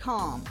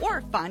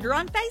or find her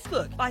on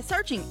Facebook by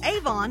searching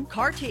Avon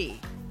Carty.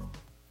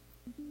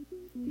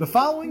 The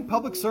following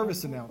public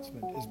service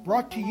announcement is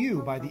brought to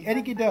you by the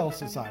Eddie Gaedel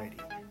Society,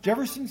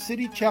 Jefferson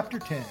City Chapter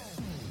 10,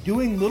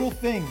 doing little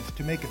things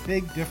to make a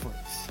big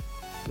difference.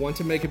 Want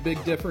to make a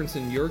big difference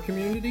in your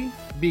community?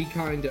 Be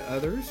kind to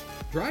others,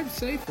 drive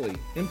safely,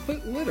 and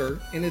put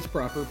litter in its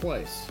proper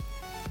place.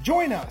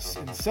 Join us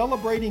in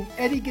celebrating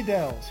Eddie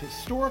Gaedel's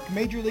historic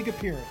Major League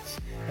appearance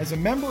as a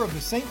member of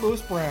the St.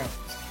 Louis Browns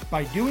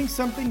by doing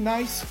something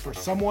nice for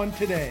someone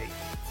today.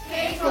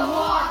 Take a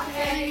walk,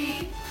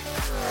 Eddie.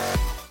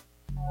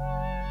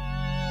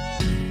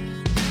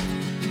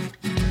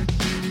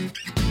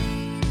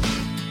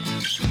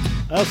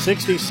 A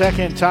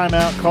 60-second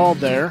timeout called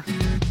there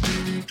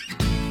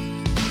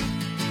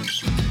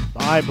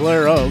by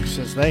Blair Oaks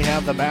as they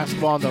have the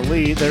basketball in the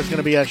lead. There's going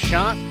to be a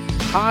shot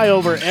high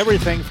over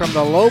everything from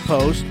the low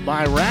post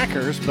by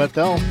Rackers, but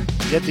they'll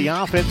get the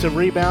offensive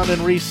rebound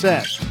and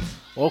reset.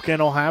 Woken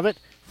will have it.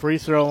 Free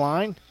throw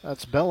line.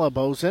 That's Bella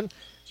Bozen.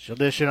 She'll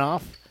dish it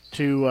off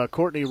to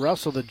Courtney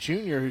Russell, the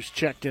junior, who's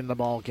checked in the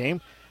ball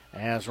game.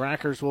 As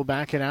Rackers will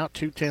back it out.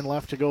 2:10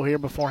 left to go here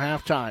before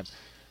halftime.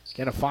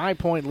 Get a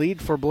 5-point lead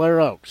for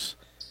Blair Oaks.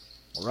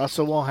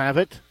 Russell will have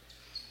it.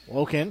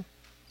 Woken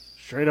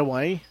straight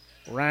away.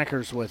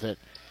 Rackers with it.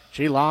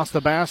 She lost the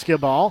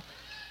basketball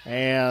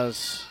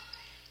as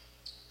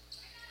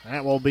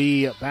that will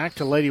be back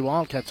to Lady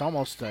Wildcats.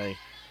 Almost a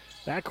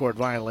backcourt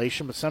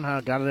violation, but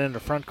somehow got it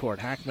into front court.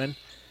 Hackman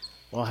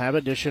will have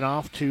it, dish it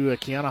off to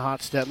Kiana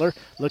Hotstetler.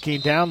 Looking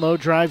down low,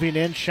 driving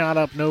in, shot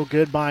up no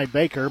good by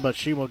Baker, but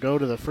she will go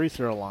to the free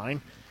throw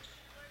line.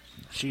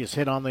 She is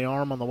hit on the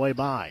arm on the way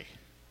by.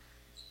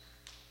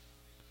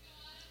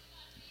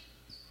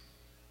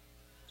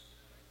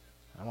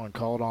 That one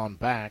called on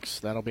Bax.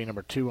 That'll be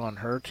number 2 on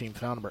her. Team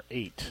foul number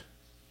 8.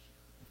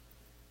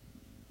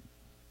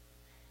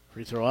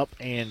 Free throw up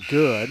and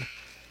good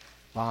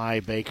by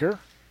Baker.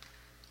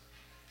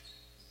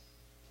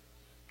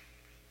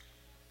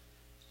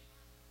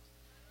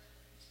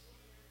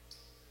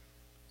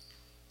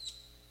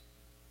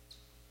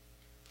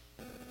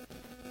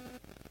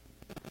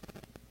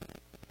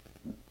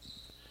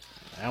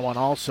 That one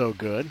also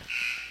good.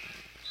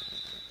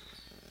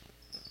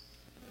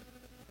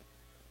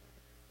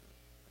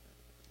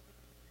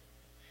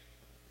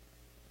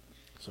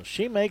 So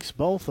she makes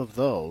both of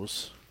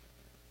those.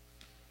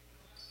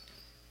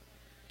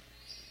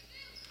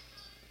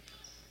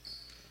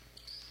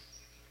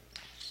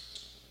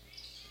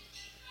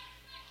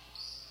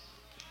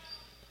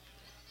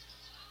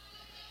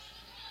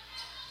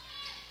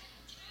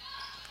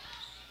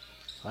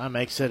 That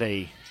makes it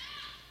a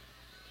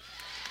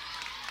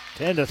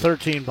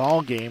 10-13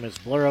 ball game as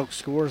Blair Oaks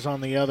scores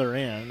on the other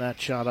end. That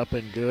shot up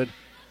and good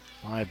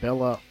by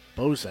Bella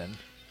Bozen.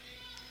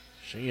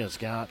 She has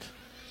got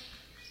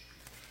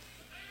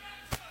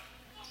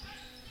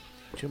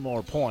 2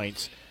 more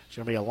points. It's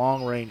going to be a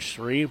long-range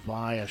 3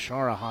 by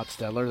Ashara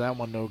Hotstetler. That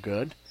one no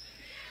good.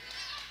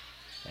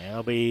 And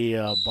it'll be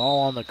a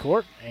ball on the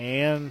court,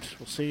 and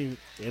we'll see.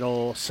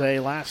 It'll say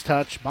last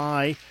touch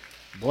by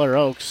Blair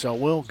Oaks, so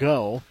we'll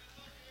go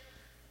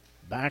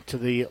back to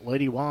the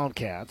Lady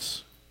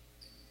Wildcats,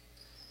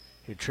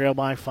 who trail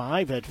by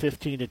 5 at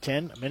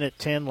 15-10. A minute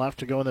 10 left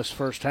to go in this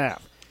first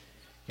half.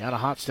 Yana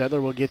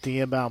Hotstetler will get the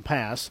inbound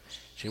pass.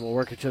 She will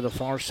work it to the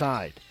far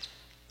side.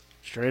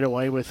 Straight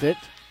away with it.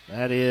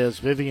 That is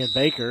Vivian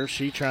Baker.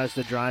 She tries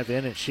to drive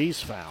in, and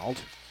she's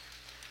fouled.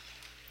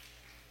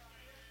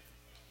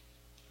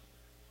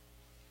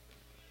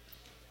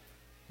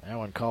 That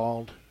one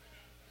called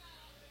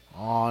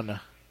on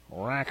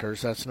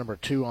Rackers. That's number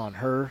 2 on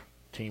her.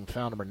 Team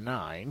foul number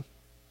 9.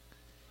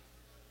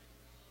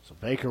 So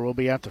Baker will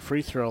be at the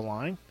free throw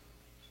line.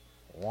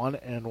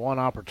 1-and-1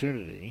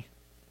 opportunity.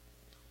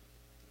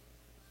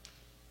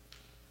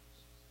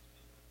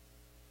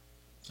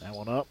 That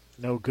one up,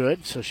 no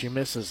good, so she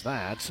misses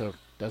that, so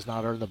does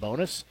not earn the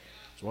bonus.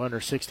 It's 1 under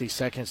 60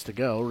 seconds to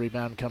go.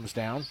 Rebound comes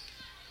down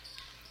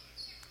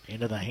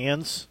into the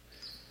hands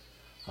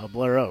of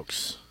Blair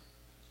Oaks.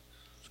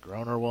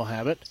 Groner will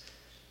have it.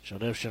 She'll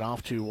dish it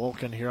off to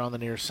Wolken here on the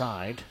near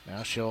side.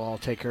 Now she'll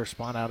take her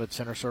spot out at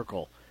center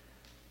circle.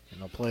 And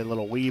they'll play a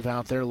little weave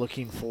out there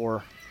looking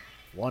for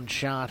one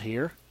shot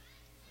here.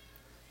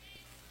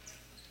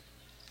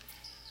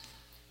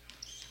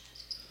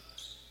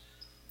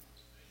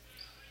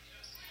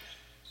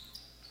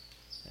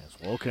 As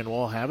Wolken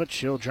will have it,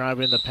 she'll drive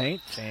in the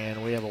paint,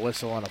 and we have a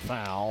whistle and a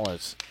foul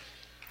as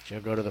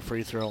she'll go to the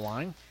free throw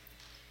line.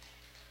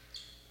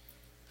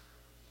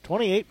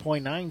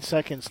 28.9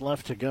 seconds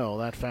left to go.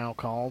 That foul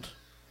called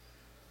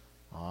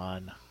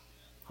on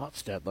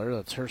Hotstetler.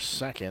 That's her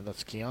second.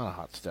 That's Kiana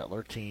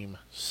Hotstetler, team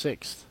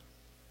 6th.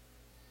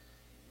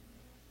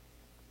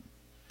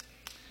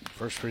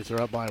 First free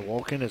throw up by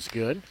Wolken is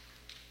good.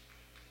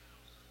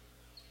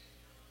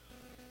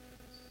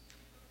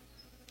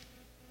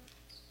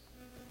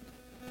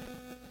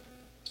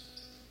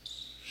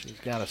 She's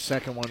got a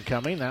second one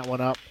coming. That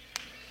one up.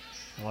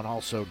 That one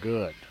also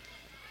good.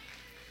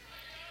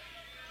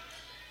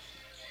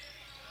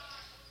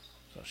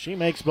 So she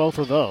makes both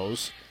of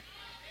those.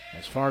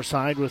 As far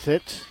side with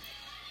it.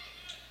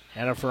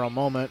 Had her for a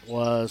moment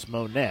was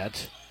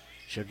Monette.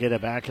 She'll get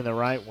it back in the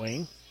right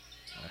wing.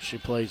 She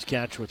plays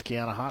catch with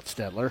Kiana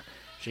Hotstetler.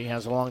 She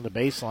has along the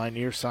baseline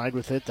near side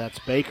with it. That's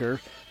Baker.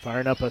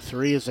 Firing up a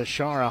three is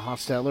Ashara.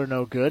 Hotstetler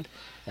no good.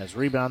 As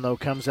rebound, though,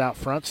 comes out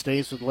front.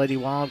 Stays with Lady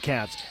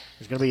Wildcats.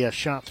 There's going to be a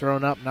shot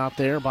thrown up, not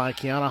there, by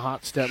Kiana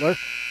Hotstetler.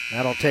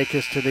 That'll take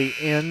us to the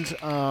end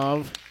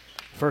of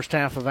first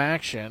half of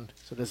action.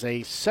 So it is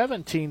a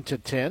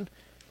 17-10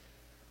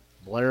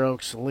 Blair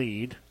Oaks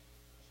lead.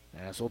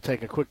 As we'll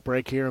take a quick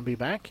break here and be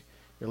back.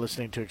 You're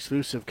listening to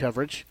exclusive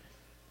coverage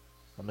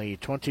from the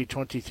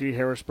 2023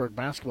 Harrisburg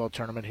Basketball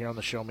Tournament here on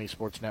the Show Me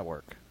Sports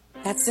Network.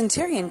 At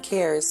Centurion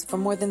Cares, for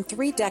more than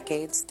 3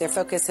 decades, their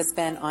focus has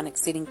been on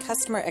exceeding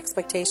customer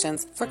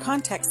expectations for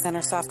contact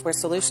center software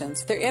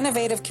solutions. Their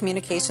innovative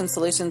communication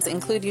solutions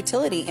include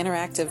utility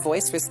interactive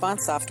voice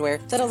response software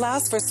that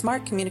allows for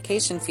smart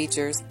communication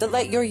features that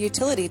let your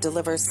utility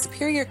deliver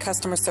superior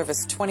customer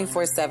service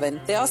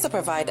 24/7. They also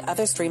provide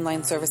other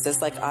streamlined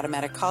services like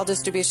automatic call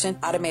distribution,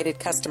 automated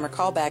customer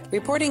callback,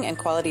 reporting, and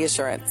quality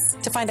assurance.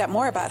 To find out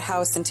more about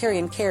how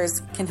Centurion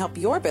Cares can help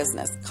your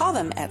business, call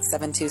them at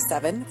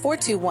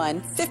 727-421-5300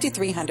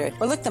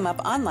 or look them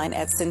up online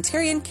at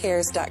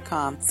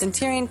centurioncares.com.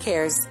 Centurion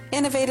Cares,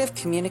 innovative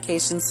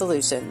communication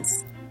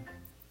solutions.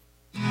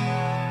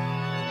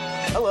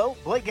 Hello,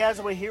 Blake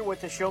Gazaway here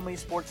with the Show Me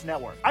Sports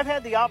Network. I've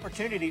had the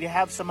opportunity to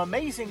have some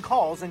amazing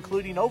calls,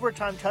 including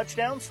overtime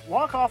touchdowns,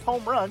 walk-off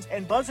home runs,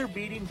 and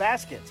buzzer-beating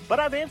baskets. But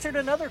I've answered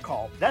another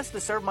call. That's to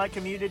serve my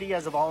community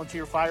as a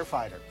volunteer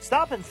firefighter.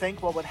 Stop and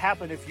think what would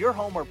happen if your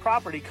home or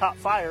property caught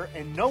fire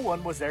and no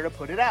one was there to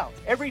put it out.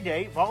 Every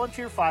day,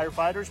 volunteer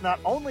firefighters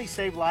not only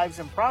save lives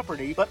and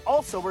property, but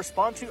also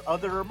respond to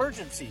other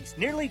emergencies.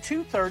 Nearly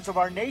 2/3 of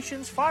our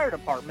nation's fire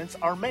departments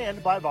are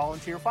manned by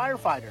volunteer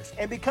firefighters.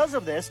 And because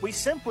of this, we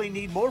simply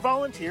need more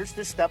volunteers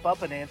to step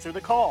up and answer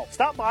the call.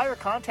 Stop by or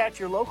contact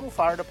your local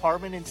fire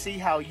department and see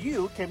how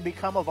you can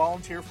become a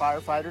volunteer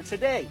firefighter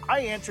today. I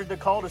answered the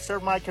call to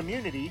serve my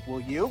community.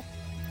 Will you?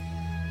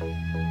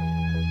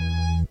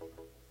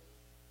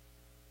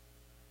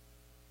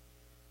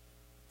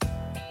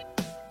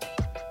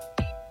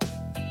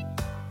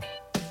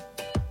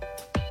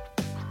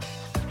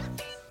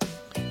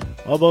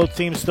 Well, both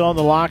teams still in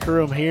the locker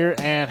room here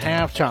at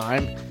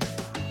halftime.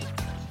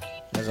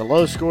 As a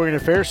low-scoring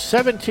affair,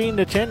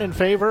 17-10 in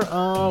favor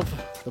of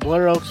the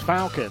Blair Oaks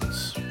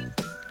Falcons.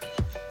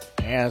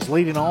 As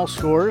leading all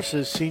scorers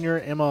is senior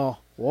Emma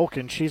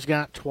Wolken. She's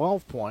got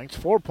 12 points.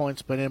 4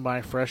 points put in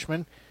by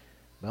freshman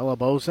Bella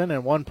Bozen,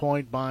 and 1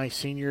 point by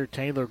senior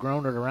Taylor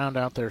Groner to round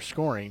out their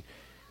scoring.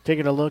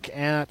 Taking a look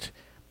at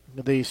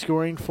the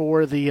scoring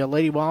for the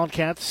Lady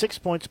Wildcats, 6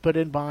 points put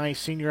in by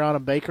senior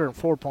Autumn Baker and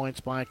 4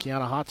 points by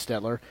Kiana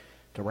Hotstetler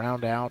to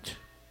round out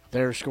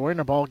their scoring.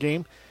 The ball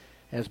game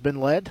has been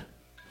led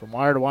from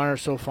wire to wire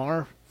so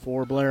far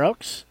for Blair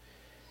Oaks.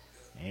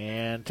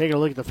 And taking a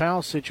look at the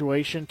foul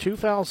situation, 2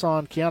 fouls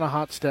on Kiana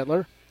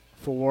Hotstetler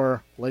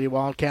for Lady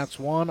Wildcats,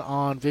 1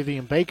 on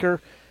Vivian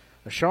Baker,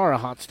 Ashara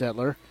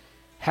Hotstetler,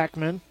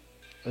 Hackman,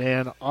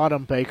 and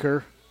Autumn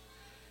Baker.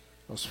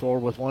 Those 4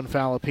 with 1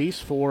 foul apiece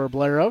for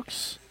Blair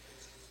Oaks.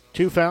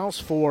 2 fouls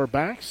for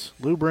Bax,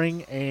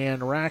 Lubring,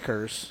 and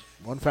Rackers.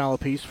 1 foul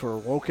apiece for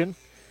Wolken,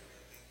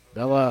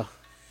 Bella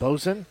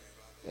Bozen,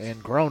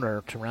 and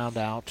Groner to round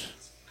out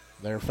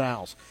their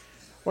fouls.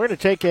 We're going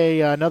to take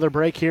another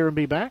break here and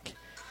be back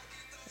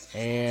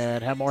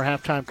and have more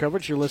halftime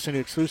coverage. You're listening to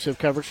exclusive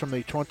coverage from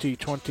the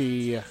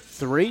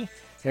 2023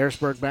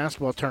 Harrisburg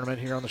basketball tournament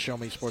here on the Show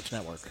Me Sports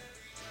Network.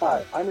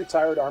 Hi, I'm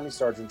retired Army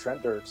Sergeant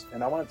Trent Dirks,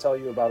 and I want to tell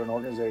you about an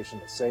organization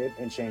that saved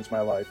and changed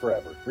my life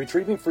forever.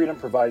 Retrieving Freedom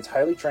provides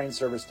highly trained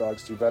service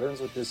dogs to veterans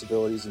with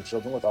disabilities and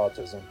children with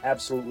autism,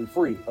 absolutely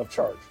free of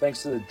charge,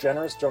 thanks to the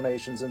generous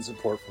donations and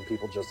support from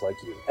people just like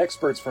you.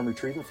 Experts from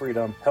Retrieving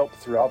Freedom help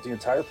throughout the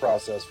entire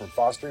process, from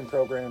fostering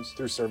programs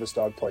through service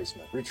dog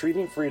placement.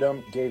 Retrieving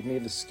Freedom gave me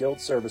the skilled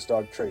service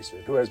dog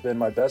Tracer, who has been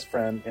my best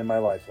friend and my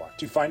lifeline.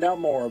 To find out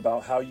more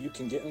about how you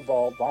can get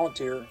involved,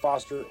 volunteer,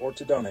 foster, or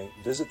to donate,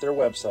 visit their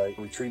website,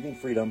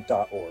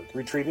 retrievingfreedom.org.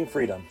 Retrieving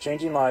Freedom,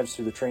 changing lives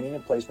through the training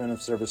and placement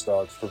of service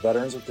dogs for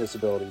veterans with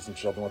disabilities and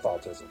children with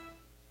autism.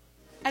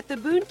 At the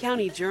Boone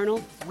County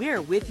Journal,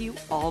 we're with you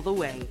all the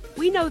way.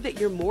 We know that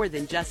you're more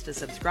than just a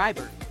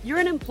subscriber. You're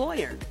an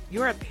employer,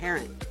 you're a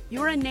parent,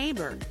 you're a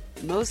neighbor.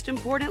 Most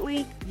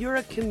importantly, you're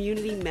a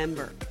community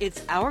member.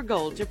 It's our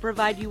goal to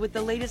provide you with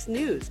the latest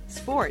news,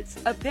 sports,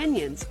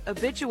 opinions,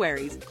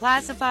 obituaries,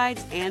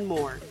 classifieds, and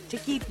more to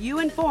keep you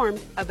informed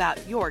about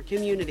your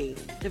community.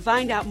 To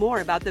find out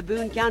more about the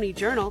Boone County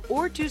Journal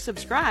or to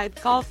subscribe,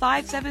 call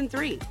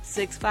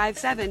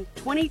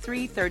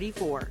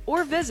 573-657-2334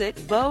 or visit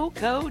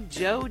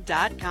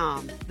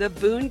bocojoe.com. The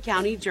Boone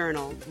County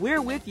Journal.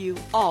 We're with you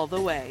all the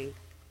way.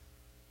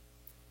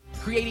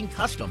 Creating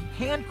custom,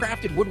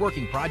 handcrafted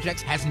woodworking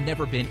projects has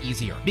never been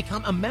easier.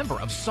 Become a member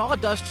of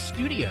Sawdust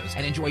Studios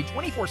and enjoy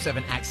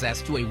 24/7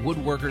 access to a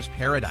woodworker's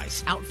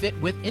paradise. Outfit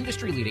with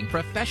industry-leading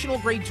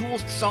professional-grade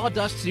tools,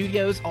 Sawdust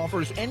Studios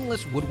offers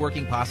endless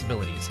woodworking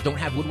possibilities. Don't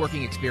have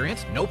woodworking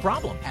experience? No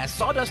problem, as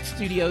Sawdust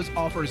Studios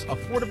offers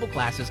affordable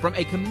classes from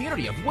a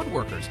community of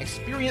woodworkers,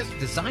 experienced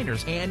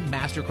designers, and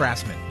master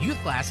craftsmen.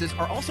 Youth classes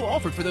are also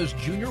offered for those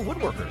junior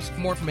woodworkers. For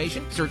more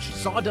information, search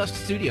Sawdust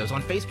Studios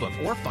on Facebook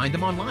or find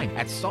them online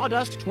at Sawdust247.com.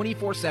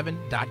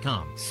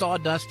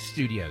 Sawdust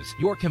Studios,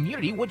 your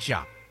community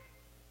woodshop.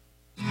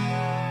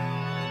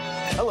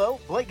 Hello,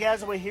 Blake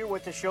Gazaway here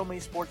with the Show Me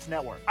Sports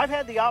Network. I've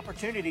had the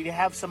opportunity to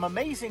have some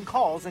amazing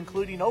calls,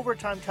 including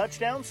overtime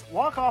touchdowns,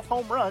 walk-off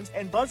home runs,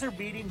 and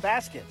buzzer-beating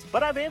baskets.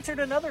 But I've answered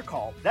another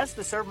call. That's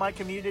to serve my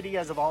community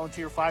as a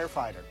volunteer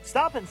firefighter.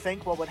 Stop and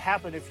think what would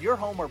happen if your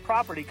home or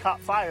property caught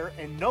fire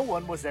and no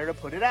one was there to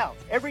put it out.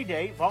 Every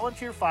day,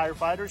 volunteer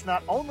firefighters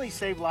not only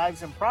save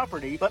lives and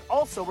property, but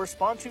also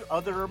respond to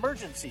other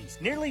emergencies.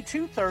 Nearly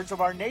 2/3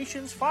 of our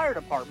nation's fire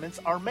departments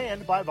are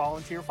manned by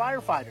volunteer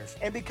firefighters.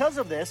 And because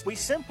of this, we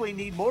simply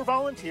need more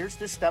volunteers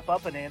to step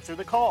up and answer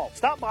the call.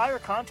 Stop by or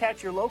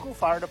contact your local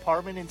fire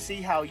department and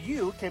see how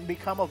you can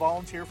become a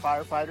volunteer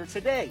firefighter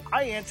today.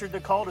 I answered the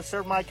call to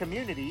serve my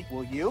community.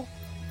 Will you?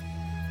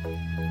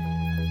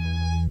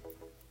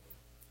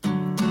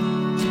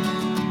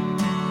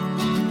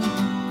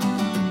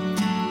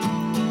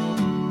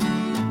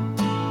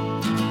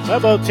 Well,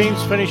 both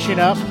teams finishing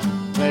up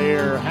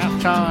their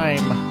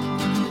halftime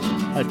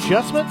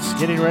adjustments,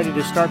 getting ready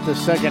to start the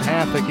second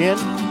half again.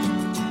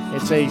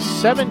 It's a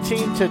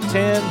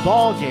 17-10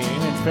 ball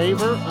game in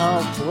favor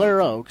of Blair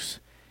Oaks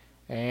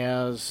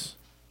as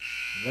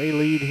they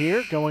lead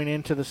here going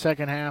into the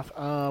second half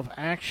of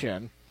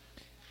action.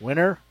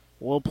 Winner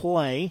will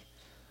play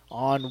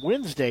on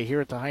Wednesday here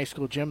at the high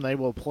school gym. They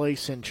will play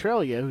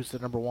Centralia, who's the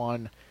number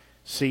 1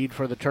 seed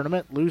for the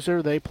tournament.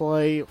 Loser, they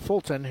play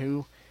Fulton,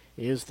 who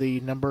is the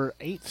number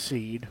 8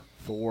 seed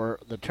for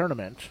the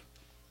tournament.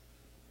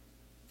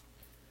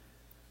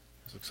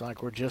 This looks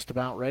like we're just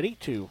about ready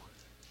to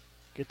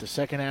get the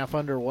second half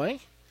underway.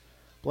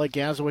 Blake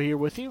Gazaway here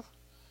with you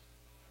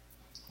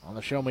on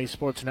the Show Me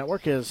Sports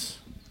Network as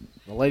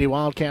the Lady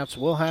Wildcats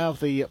will have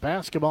the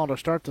basketball to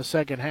start the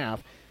second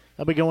half.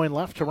 They'll be going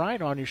left to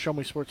right on your Show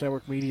Me Sports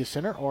Network Media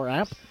Center or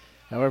app.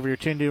 However you're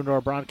tuned into our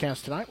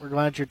broadcast tonight, we're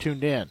glad you're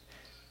tuned in.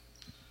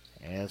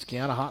 As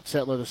Kiana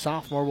Hotsettler, the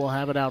sophomore, will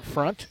have it out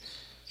front.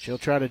 She'll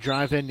try to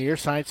drive in near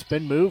side,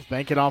 spin move,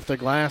 bank it off the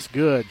glass.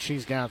 Good.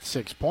 She's got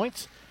 6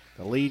 points.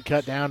 The lead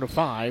cut down to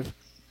 5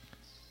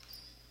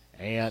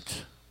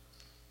 at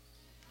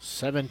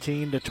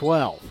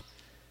 17-12.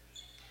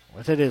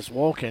 With it is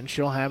Wolkin.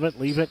 She'll have it,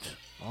 leave it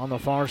on the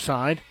far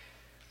side.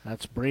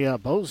 That's Bria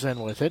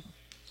Bozen with it.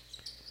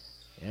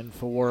 And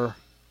for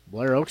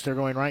Blair Oaks, they're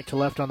going right to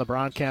left on the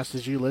broadcast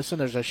as you listen.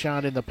 There's a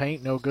shot in the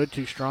paint, no good,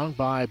 too strong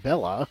by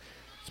Bella.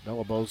 It's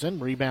Bella Bozen.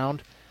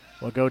 Rebound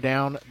will go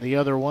down the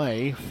other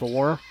way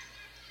for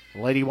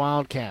Lady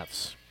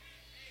Wildcats.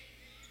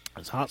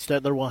 As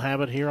Hotstetler will have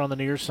it here on the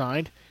near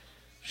side.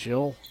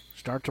 She'll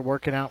start to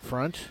work it out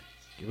front.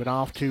 Give it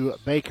off to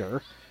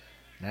Baker.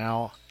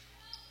 Now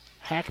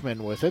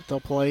Hackman with it. They'll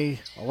play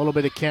a little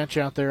bit of catch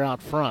out there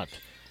out front.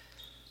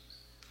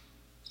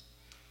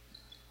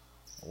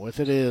 With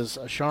it is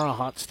Ashara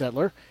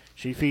Hotstetler.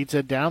 She feeds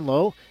it down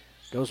low.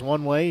 Goes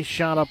one way,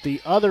 shot up the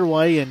other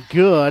way, and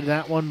good.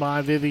 That one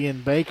by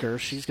Vivian Baker.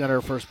 She's got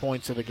her first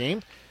points of the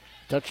game.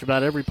 Touched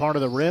about every part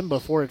of the rim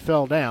before it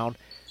fell down.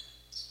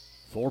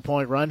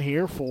 4-point run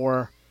here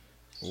for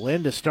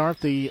Lynn to start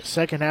the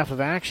second half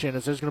of action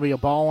as there's going to be a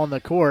ball on the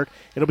court.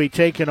 It'll be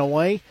taken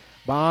away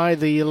by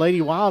the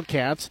Lady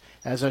Wildcats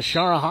as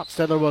Ashara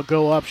Hotstetler will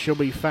go up. She'll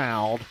be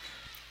fouled.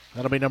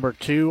 That'll be number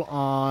 2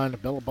 on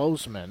Bella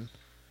Bozeman.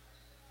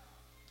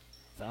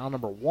 Foul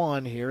number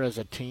 1 here as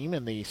a team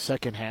in the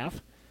second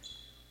half.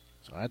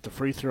 So at the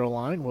free throw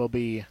line will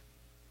be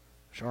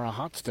Shara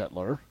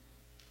Hotstetler,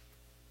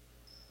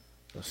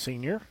 the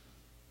senior.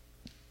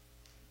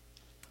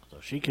 So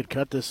she could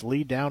cut this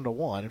lead down to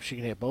 1 if she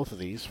can hit both of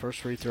these. First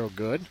free throw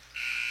good.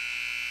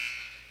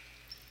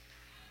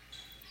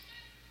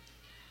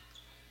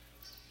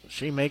 So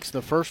she makes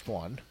the first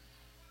one.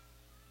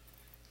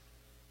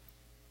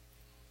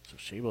 So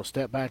she will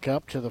step back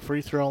up to the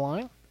free throw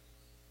line.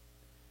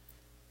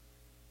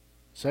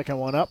 Second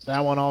one up,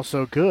 that one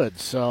also good.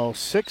 So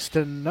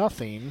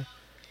 6-0,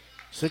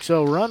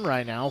 6-0 run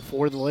right now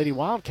for the Lady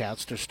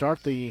Wildcats to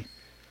start the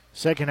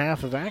second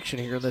half of action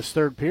here in this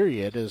third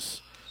period.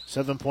 As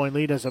 7-point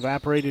lead has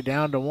evaporated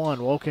down to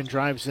 1. Woken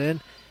drives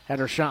in, had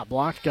her shot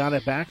blocked, got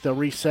it back. The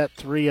reset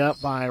 3 up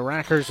by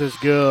Rackers is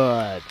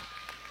good.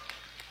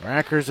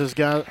 Rackers has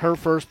got her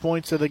first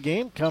points of the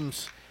game,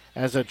 comes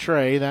as a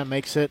tray. That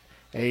makes it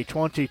a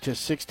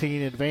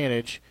 20-16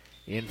 advantage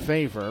in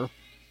favor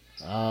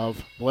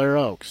of Blair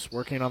Oaks.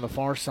 Working on the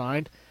far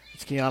side,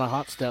 it's Kiana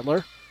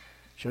Hotstetler.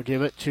 She'll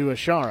give it to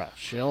Ashara.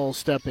 She'll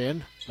step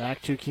in,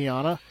 back to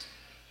Kiana.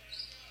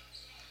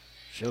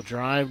 She'll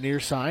drive near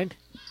side,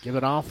 give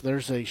it off.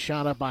 There's a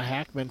shot up by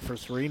Hackman for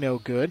 3, no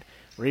good.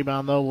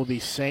 Rebound, though, will be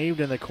saved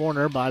in the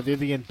corner by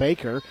Vivian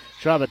Baker.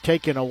 She'll have it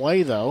taken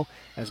away, though,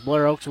 as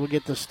Blair Oaks will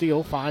get the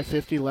steal.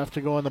 5:50 left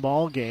to go in the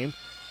ball game.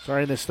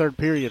 In this third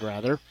period,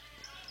 rather.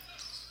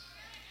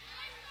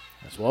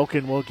 As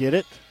Woken will get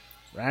it.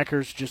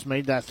 Rackers just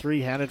made that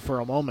 3, had it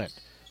for a moment.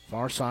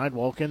 Far side,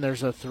 Woken,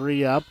 there's a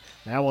 3 up.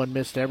 That one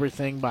missed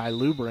everything by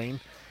Lubring.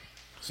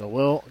 So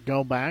we'll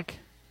go back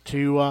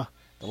to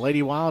the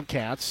Lady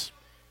Wildcats.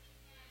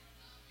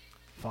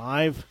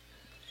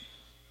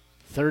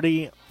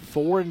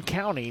 5:34 and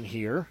counting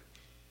here.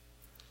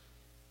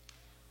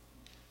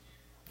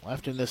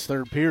 Left in this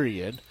third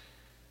period.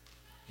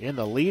 Again,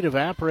 the lead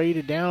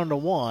evaporated down to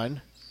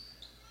 1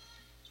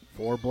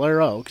 for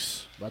Blair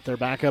Oaks, but they're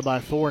back up by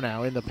 4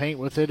 now. In the paint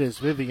with it is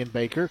Vivian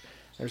Baker.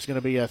 There's going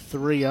to be a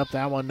 3 up.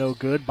 That one no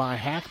good by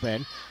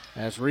Hackman.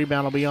 As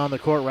rebound will be on the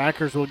court.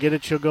 Rackers will get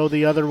it. She'll go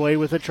the other way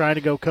with it, trying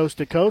to go coast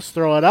to coast.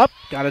 Throw it up.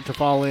 Got it to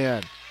fall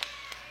in.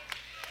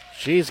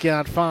 She's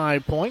got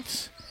 5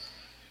 points.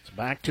 It's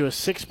back to a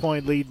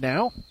 6-point lead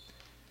now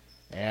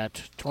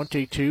at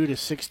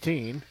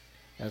 22-16.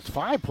 And it's a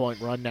 5-point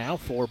run now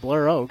for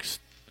Blair Oaks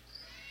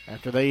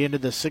after they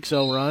ended the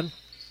 6-0 run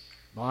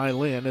by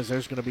Lynn, as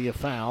there's going to be a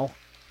foul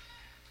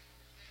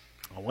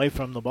away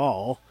from the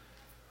ball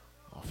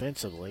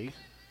offensively.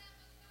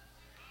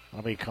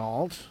 That'll be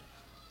called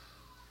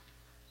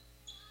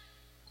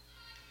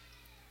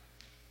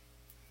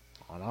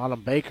on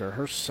Autumn Baker,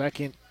 her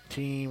second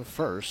team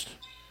first.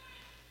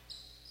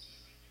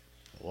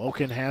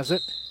 Woken has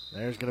it.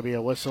 There's going to be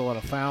a whistle and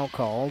a foul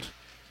called.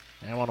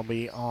 That one will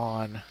be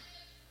on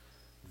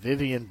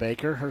Vivian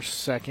Baker, her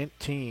second,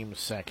 team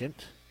second.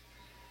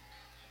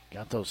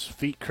 Got those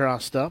feet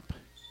crossed up.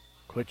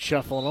 Quit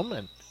shuffling them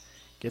and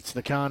gets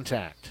the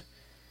contact.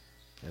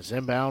 As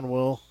inbound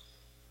will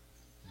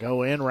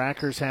go in.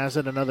 Rackers has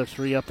it. Another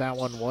 3 up. That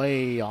one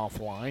way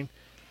offline.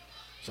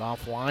 It's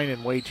offline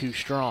and way too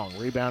strong.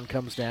 Rebound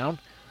comes down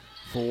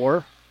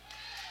for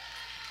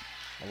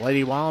the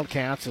Lady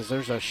Wildcats as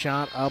there's a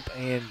shot up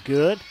and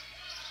good.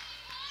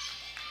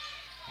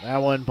 That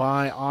one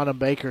by Autumn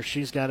Baker.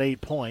 She's got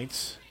 8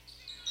 points.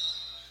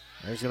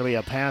 There's going to be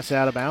a pass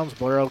out of bounds.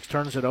 Blair Oaks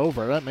turns it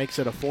over. That makes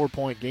it a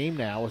 4-point game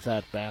now with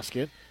that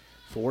basket.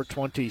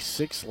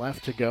 4:26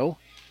 left to go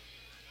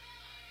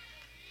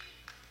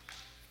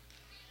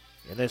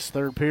in this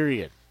third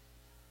period.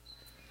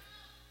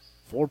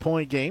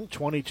 4-point game,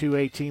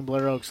 22-18,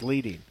 Blair Oaks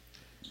leading.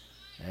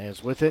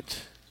 As with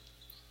it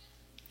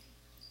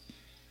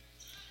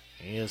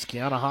is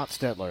Kiana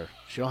Hotstetler.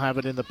 She'll have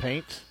it in the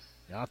paint.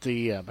 Got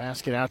the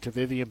basket out to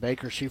Vivian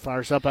Baker. She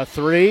fires up a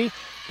 3.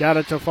 Got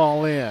it to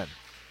fall in.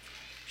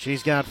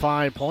 She's got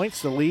 5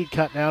 points. The lead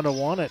cut down to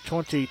 1 at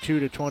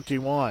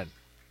 22-21.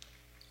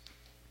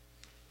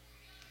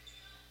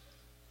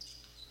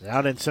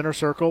 Out in center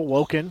circle,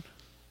 Woken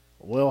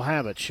will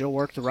have it. She'll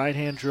work the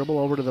right-hand dribble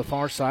over to the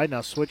far side.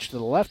 Now switch to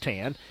the left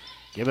hand.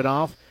 Give it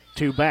off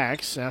to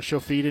Backs. Now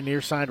she'll feed it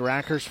near side.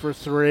 Rackers for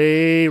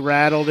 3.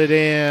 Rattled it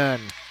in.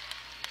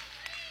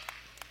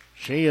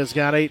 She has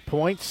got 8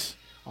 points,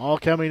 all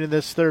coming in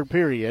this third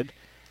period,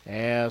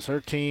 as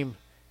her team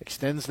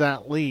extends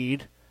that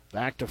lead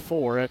back to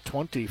 4 at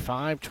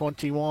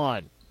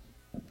 25-21.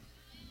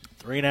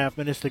 3.5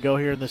 minutes to go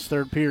here in this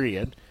third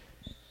period.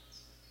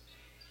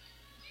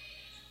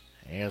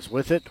 As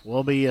with it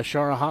will be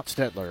Ashara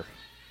Hotstetler.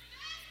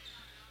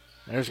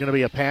 There's going to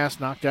be a pass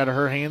knocked out of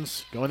her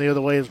hands. Going the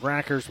other way is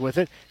Rackers with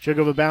it. She'll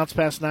give a bounce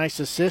pass. Nice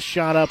assist.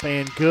 Shot up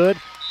and good.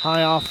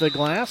 High off the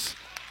glass.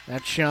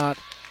 That shot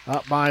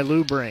up by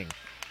Lubring.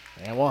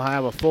 And we'll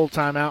have a full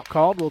timeout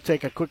called. We'll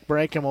take a quick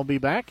break and we'll be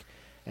back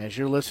as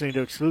you're listening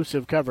to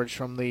exclusive coverage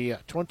from the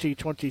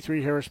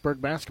 2023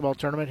 Harrisburg Basketball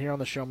Tournament here on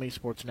the Show Me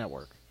Sports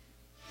Network.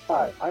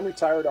 Hi, I'm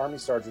retired Army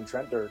Sergeant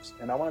Trent Dirks,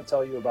 and I want to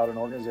tell you about an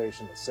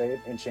organization that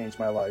saved and changed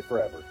my life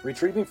forever.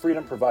 Retrieving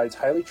Freedom provides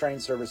highly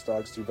trained service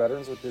dogs to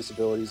veterans with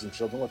disabilities and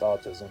children with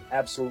autism,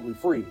 absolutely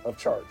free of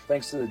charge,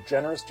 thanks to the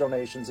generous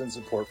donations and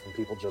support from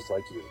people just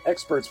like you.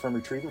 Experts from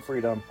Retrieving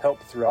Freedom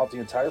help throughout the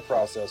entire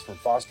process, from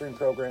fostering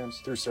programs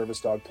through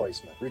service dog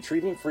placement.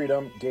 Retrieving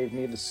Freedom gave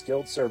me the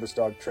skilled service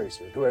dog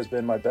Tracer, who has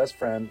been my best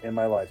friend and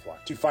my lifeline.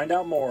 To find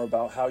out more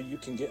about how you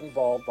can get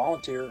involved,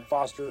 volunteer,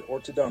 foster, or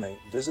to donate,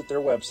 visit their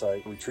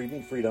website,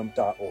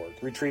 retrievingfreedom.org.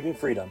 Retrieving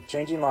Freedom,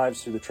 changing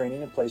lives through the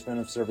training and placement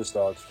of service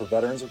dogs for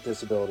veterans with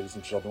disabilities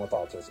and children with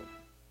autism.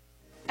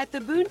 At the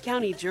Boone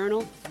County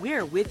Journal,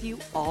 we're with you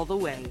all the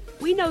way.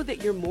 We know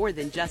that you're more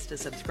than just a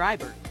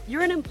subscriber.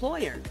 You're an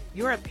employer,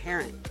 you're a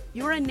parent,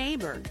 you're a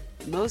neighbor.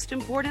 Most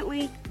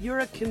importantly, you're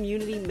a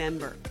community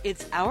member.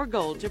 It's our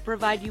goal to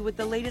provide you with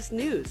the latest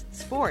news,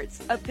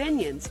 sports,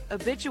 opinions,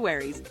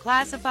 obituaries,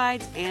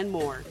 classifieds, and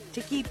more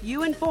to keep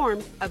you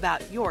informed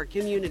about your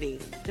community.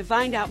 To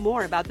find out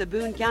more about the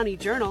Boone County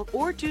Journal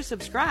or to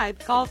subscribe,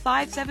 call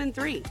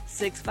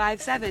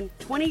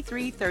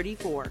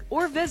 573-657-2334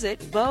 or visit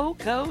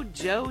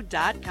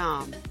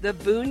bocojoe.com. The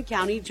Boone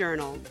County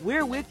Journal.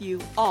 We're with you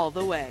all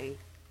the way.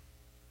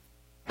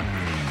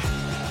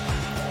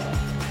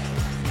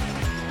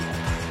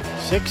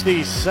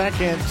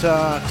 60-second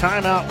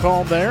timeout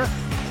called there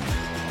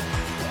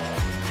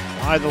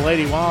by the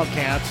Lady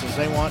Wildcats as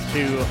they want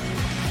to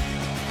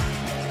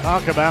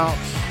talk about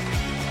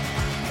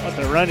what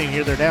they're running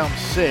here. They're down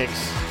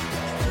 6.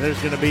 There's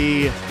going to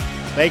be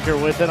Baker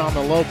with it on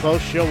the low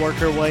post. She'll work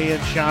her way in.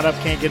 Shot up,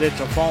 can't get it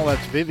to fall.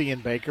 That's Vivian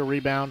Baker.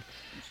 Rebound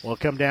will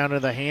come down to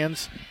the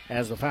hands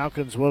as the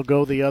Falcons will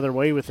go the other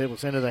way with it. It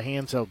was into the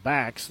hands of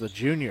Bax, the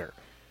junior.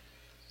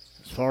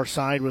 As far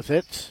side with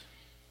it.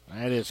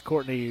 That is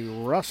Courtney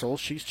Russell.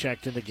 She's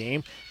checked in the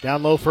game.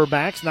 Down low for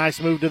Bax. Nice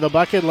move to the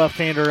bucket.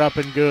 Left-hander up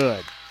and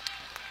good.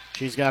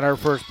 She's got her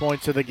first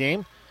points of the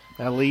game.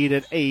 That lead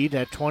at 8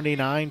 at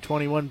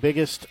 29-21.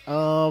 Biggest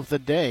of the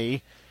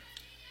day.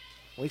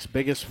 At least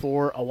biggest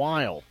for a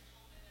while.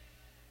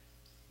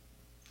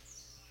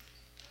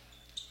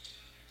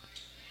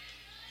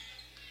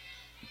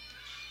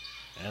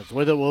 As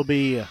with it will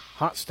be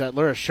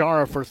Hotstetler.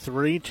 Ashara for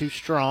 3. Too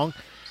strong.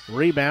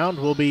 Rebound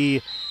will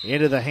be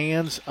into the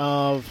hands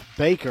of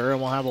Baker, and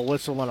we'll have a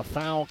whistle and a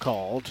foul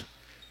called.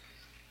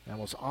 That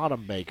was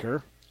Autumn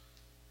Baker.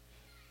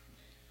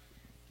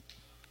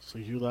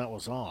 See who that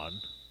was on.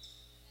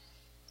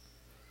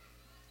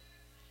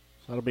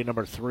 So that'll be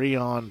number 3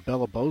 on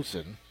Bella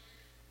Boson.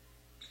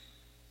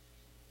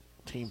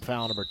 Team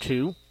foul number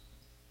 2.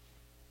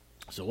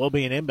 So we'll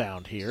be an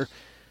inbound here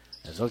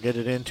as they'll get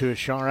it into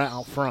Ashara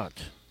out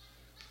front.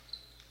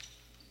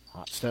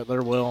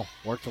 Hotstetler will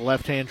work the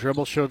left-hand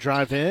dribble. She'll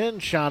drive in.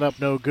 Shot up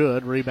no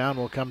good. Rebound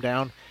will come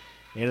down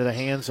into the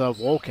hands of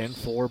Wolken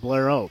for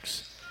Blair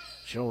Oaks.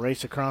 She'll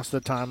race across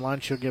the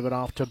timeline. She'll give it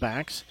off to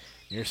Bax.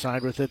 Near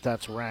side with it,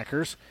 that's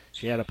Rackers.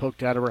 She had it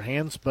poked out of her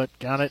hands, but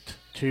got it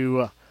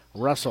to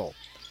Russell.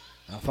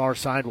 Now far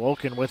side,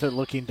 Wolken with it,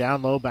 looking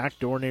down low, back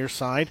door near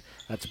side.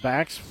 That's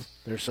Bax.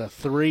 There's a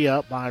 3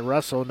 up by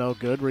Russell, no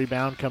good.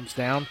 Rebound comes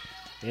down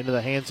into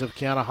the hands of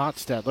Kiana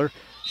Hotstetler.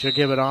 She'll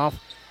give it off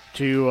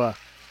to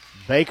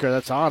Baker.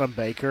 That's Autumn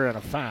Baker, and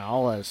a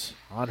foul as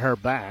on her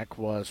back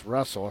was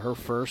Russell, her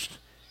first,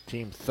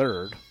 team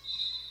third.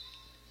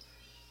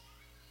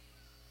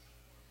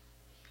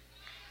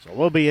 So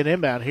we'll be an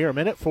inbound here. A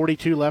minute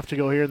 42 left to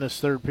go here in this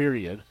third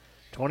period.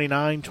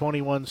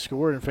 29-21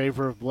 score in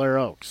favor of Blair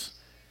Oaks.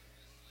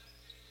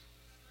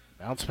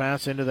 Bounce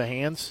pass into the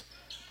hands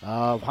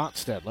of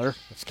Hotstetler.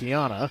 It's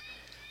Kiana.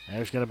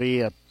 There's going to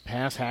be a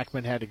pass.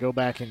 Hackman had to go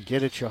back and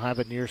get it. She'll have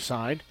it near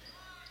side.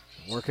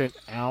 Work it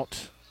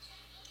out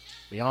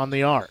beyond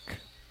the arc.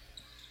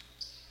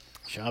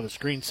 She'll have a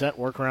screen set.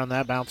 Work around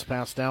that. Bounce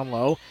pass down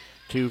low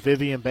to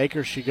Vivian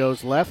Baker. She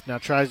goes left. Now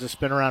tries to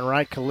spin around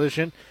right.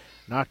 Collision.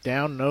 Knocked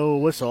down. No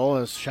whistle.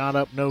 As shot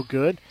up no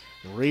good.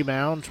 The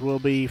rebound will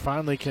be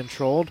finally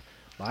controlled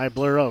by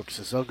Blair Oaks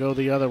as they'll go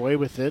the other way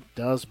with it.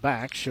 Does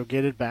back. She'll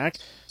get it back.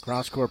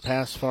 Cross-court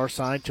pass far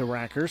side to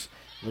Rackers.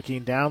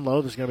 Looking down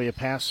low. There's going to be a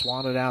pass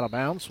swatted out of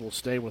bounds. We'll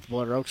stay with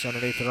Blair Oaks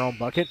underneath their own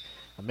bucket.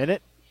 A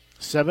minute,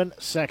 7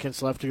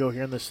 seconds left to go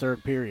here in this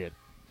third period.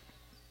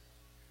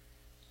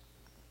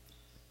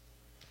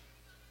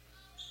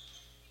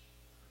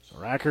 So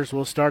Rackers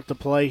will start the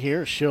play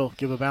here. She'll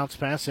give a bounce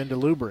pass into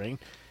Lubering.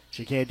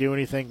 She can't do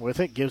anything with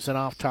it. Gives it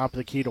off top of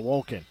the key to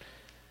Wolken.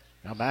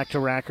 Now back to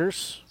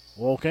Rackers.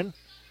 Wolken.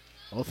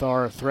 Both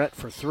are a threat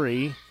for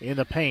 3 in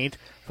the paint.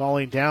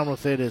 Falling down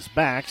with it is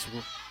Bax.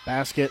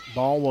 Basket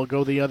ball will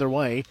go the other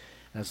way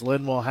as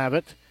Lynn will have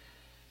it.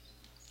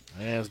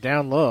 As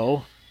down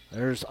low,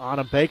 there's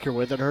Autumn Baker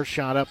with it. Her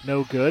shot up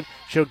no good.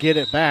 She'll get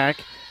it back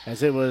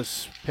as it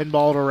was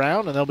pinballed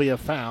around, and there'll be a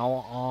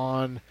foul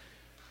on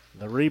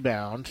the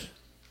rebound.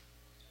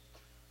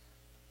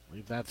 I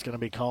believe that's going to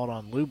be called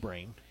on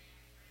Lubring.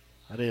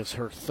 That is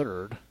her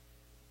third.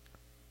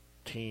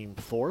 Team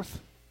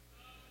fourth.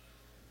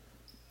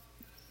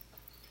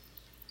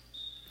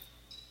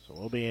 So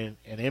we'll be in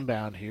an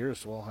inbound here,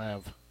 so we'll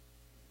have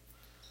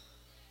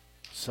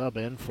sub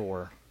in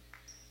for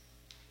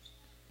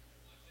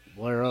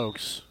Blair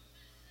Oaks.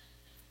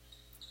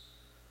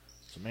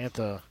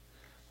 Samantha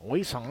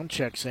Weishon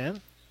checks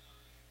in.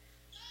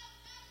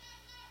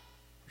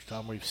 First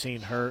time we've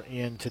seen her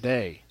in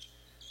today.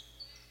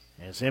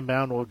 As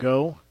inbound will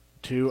go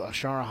to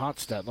Ashara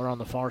Hotstetler on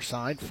the far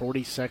side.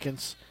 40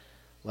 seconds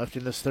left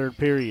in this third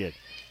period.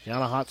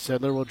 Gianna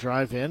Hotstetler will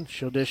drive in.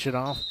 She'll dish it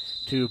off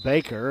to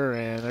Baker,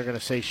 and they're going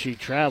to say she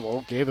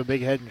traveled. Gave a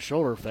big head and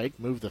shoulder fake,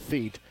 moved the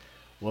feet.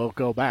 Will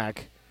go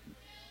back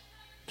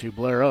to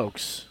Blair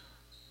Oaks.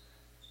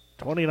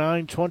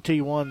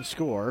 29-21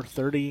 score,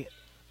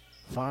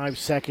 35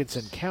 seconds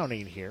and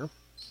counting here.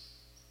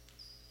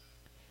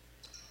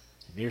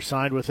 Near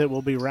side with it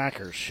will be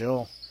Rackers.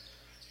 She'll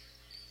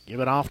give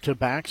it off to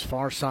Bax,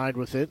 far side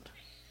with it.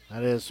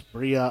 That is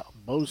Bria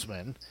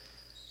Bozeman.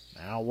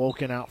 Now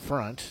Wolken out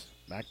front.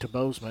 Back to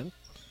Bozeman.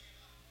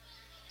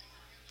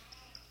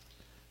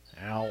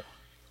 Now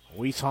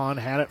Weishon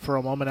had it for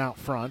a moment out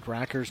front.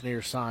 Rackers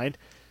near side.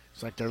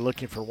 Looks like they're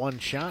looking for one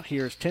shot.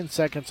 Here's 10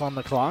 seconds on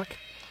the clock.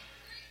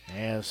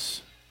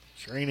 As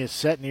screen is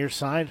set near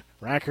side.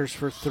 Rackers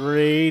for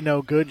three.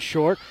 No good,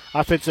 short.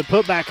 Offensive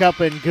putback up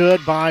and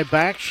good by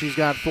Bax. She's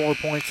got 4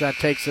 points. That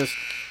takes us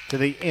to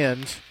the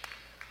end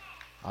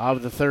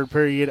of the third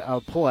period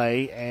of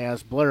play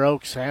as Blair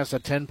Oaks has a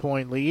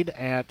 10-point lead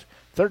at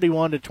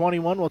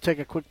 31-21. We'll take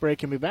a quick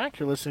break and be back.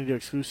 You're listening to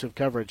exclusive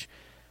coverage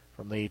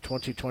from the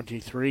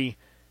 2023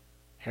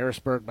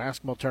 Harrisburg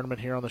Basketball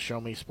Tournament here on the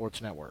Show Me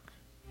Sports Network.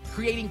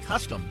 Creating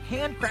custom,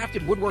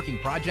 handcrafted woodworking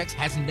projects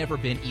has never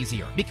been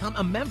easier. Become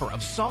a member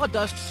of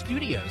Sawdust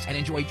Studios and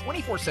enjoy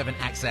 24/7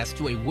 access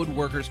to a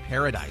woodworker's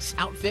paradise.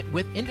 Outfit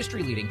with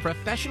industry-leading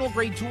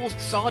professional-grade tools,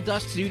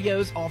 Sawdust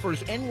Studios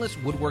offers endless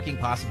woodworking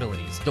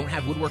possibilities. Don't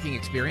have woodworking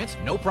experience?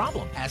 No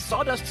problem, as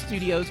Sawdust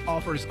Studios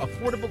offers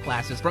affordable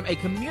classes from a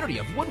community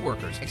of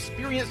woodworkers,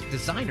 experienced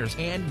designers,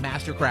 and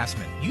master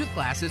craftsmen. Youth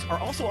classes are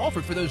also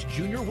offered for those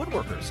junior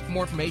woodworkers. For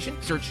more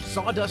information, search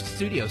Sawdust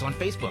Studios on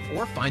Facebook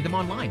or find them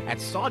online at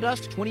Sawdust247.com.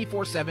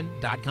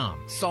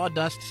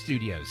 Sawdust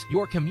Studios,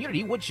 your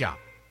community woodshop.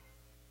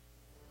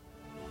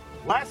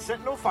 Last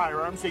Sentinel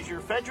Firearms is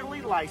your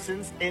federally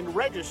licensed and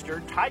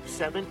registered Type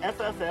 7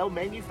 FFL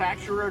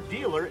manufacturer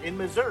dealer in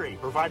Missouri,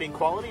 providing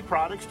quality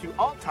products to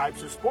all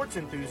types of sports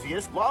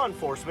enthusiasts, law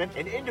enforcement,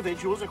 and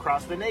individuals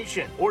across the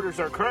nation. Orders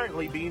are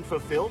currently being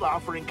fulfilled,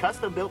 offering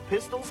custom-built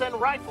pistols and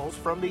rifles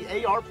from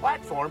the AR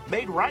platform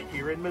made right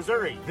here in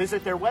Missouri.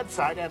 Visit their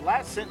website at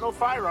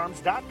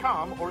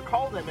lastsentinelfirearms.com or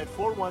call them at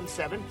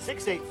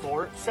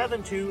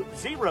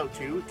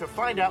 417-684-7202 to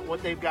find out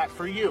what they've got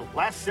for you.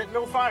 Last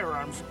Sentinel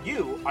Firearms,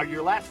 you are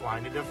your last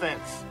line of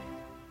defense.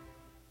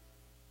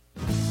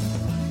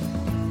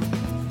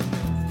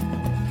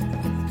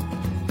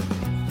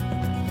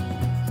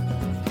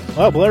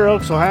 Well, Blair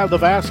Oaks will have the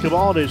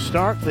basketball to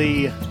start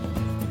the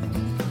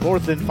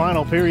fourth and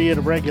final period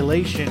of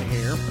regulation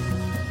here.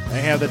 They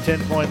have the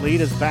 10-point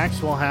lead as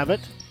Bax will have it.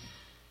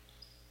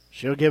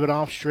 She'll give it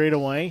off straight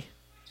away.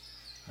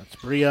 That's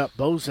Bria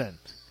Bozen.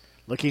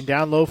 Looking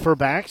down low for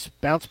Bax.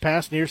 Bounce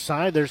pass near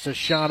side. There's a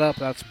shot up.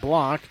 That's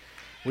blocked.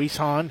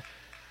 Weishon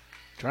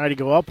try to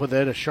go up with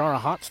it. Ashara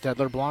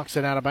Hotstetler blocks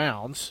it out of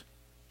bounds.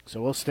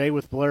 So we'll stay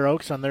with Blair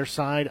Oaks on their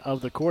side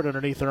of the court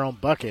underneath their own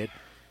bucket.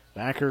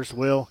 Backers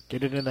will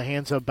get it in the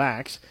hands of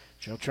Bax.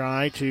 She'll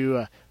try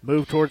to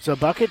move towards the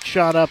bucket.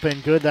 Shot up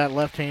and good. That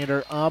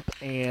left-hander up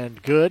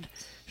and good.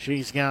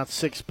 She's got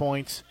 6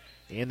 points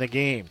in the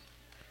game.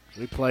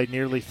 We played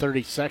nearly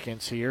 30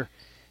 seconds here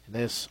in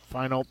this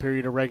final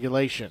period of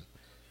regulation.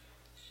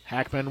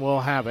 Hackman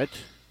will have it.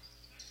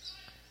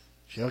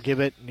 She'll give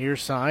it near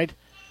side.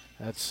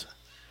 That's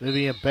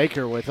Vivian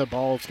Baker with it.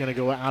 Ball's going to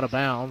go out of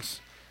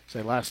bounds.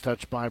 Say last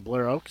touch by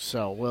Blair Oaks,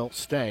 so we'll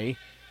stay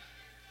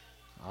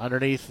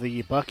underneath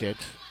the bucket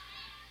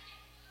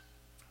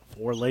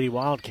for Lady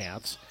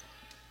Wildcats.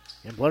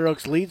 And Blair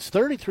Oaks leads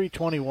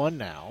 33-21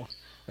 now.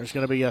 There's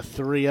going to be a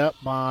three up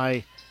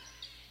by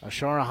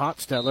Ashara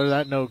Hotstetler.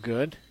 That no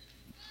good.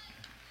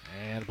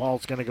 And the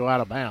ball's going to go out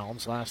of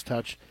bounds. Last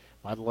touch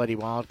by the Lady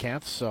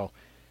Wildcats, so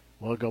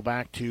we'll go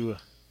back to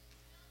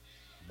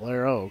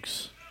Blair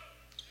Oaks.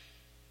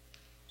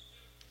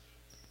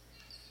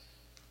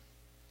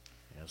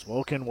 As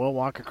Wolken will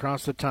walk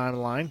across the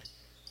timeline.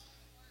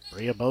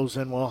 Bria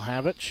Bozen will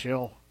have it.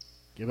 She'll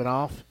give it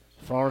off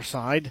far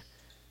side.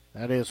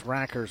 That is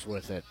Rackers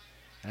with it.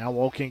 Now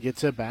Wolken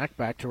gets it back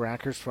to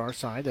Rackers far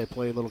side. They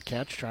play a little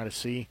catch, try to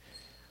see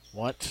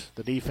what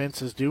the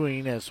defense is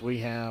doing as we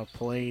have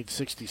played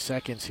 60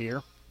 seconds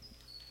here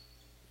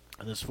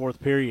in this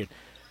fourth period.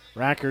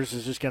 Rackers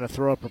is just going to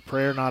throw up a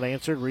prayer, not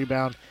answered.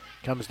 Rebound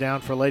comes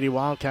down for Lady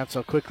Wildcats.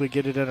 They'll quickly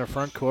get it in her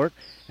front court.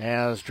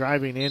 As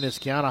driving in is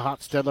Kiana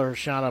Hotstetler. Her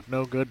shot up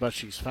no good, but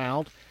she's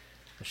fouled.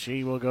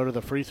 She will go to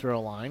the free throw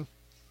line.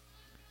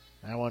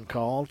 That one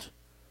called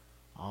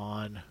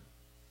on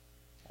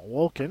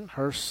Wolken,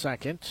 her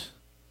second,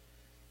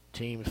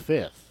 team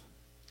fifth.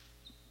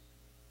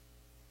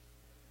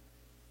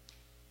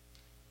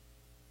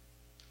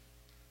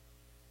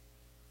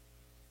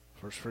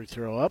 First free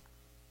throw up.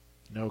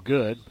 No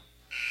good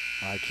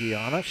by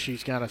Kiana.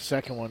 She's got a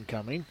second one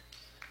coming.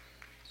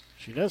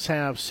 She does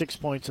have 6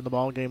 points in the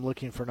ball game,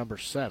 looking for number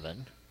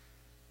 7.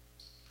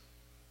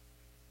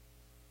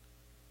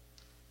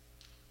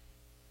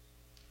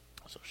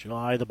 So she'll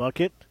eye the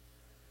bucket.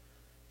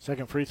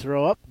 Second free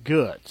throw up,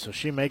 good. So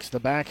she makes the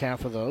back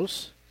half of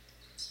those.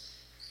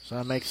 So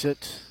that makes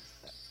it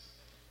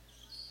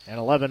an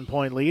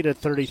 11-point lead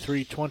at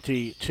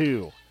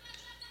 33-22.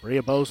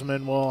 Bria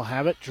Bozeman will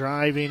have it,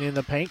 driving in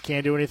the paint.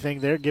 Can't do anything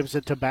there. Gives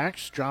it to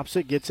Bax. Drops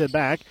it, gets it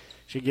back.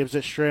 She gives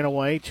it straight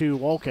away to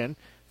Wolken.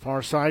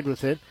 Far side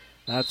with it.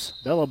 That's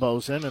Bella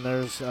Bozeman, and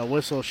there's a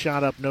whistle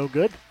shot up, no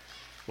good.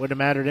 Wouldn't have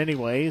mattered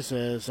anyways,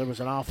 as there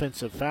was an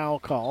offensive foul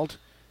called.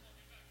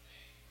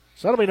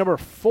 So that'll be number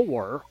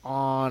 4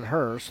 on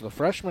her. So the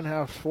freshman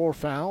has 4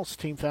 fouls.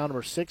 Team foul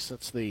number 6.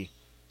 That's the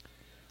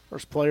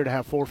first player to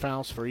have 4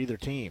 fouls for either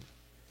team.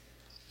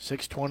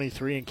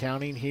 6:23 and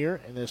counting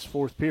here in this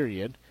fourth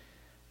period.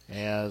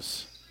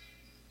 As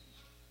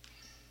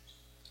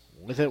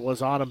with it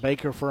was Autumn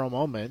Baker for a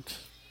moment.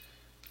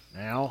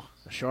 Now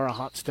Ashara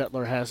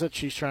Hotstetler has it.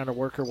 She's trying to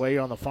work her way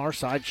on the far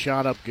side.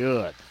 Shot up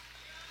good.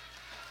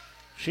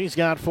 She's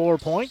got 4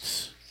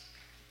 points.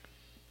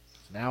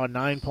 It's now a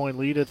 9-point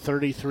lead at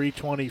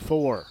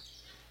 33-24.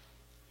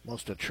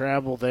 Most a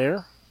travel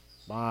there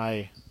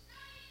by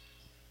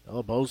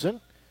Bella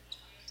Bozeman.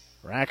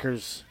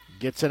 Rackers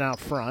gets it out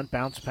front.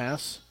 Bounce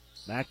pass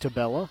back to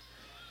Bella.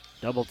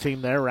 Double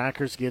team there.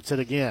 Rackers gets it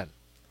again.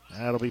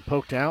 That'll be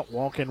poked out.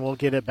 Walken will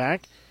get it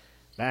back.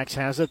 Bax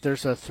has it.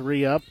 There's a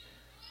 3 up.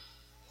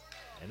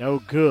 And no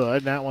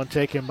good. That one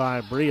taken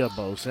by Bria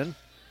Bozeman.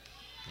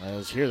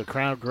 As here the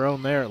crowd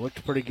groan there. It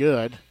looked pretty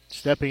good.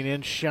 Stepping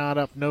in, shot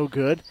up, no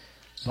good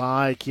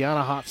by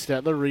Kiana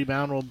Hotstetler.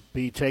 Rebound will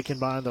be taken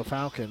by the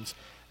Falcons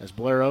as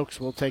Blair Oaks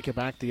will take it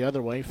back the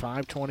other way.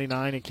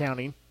 5:29 and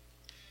counting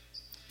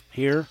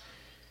here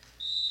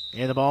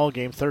in the ball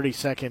game.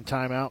 30-second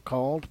timeout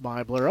called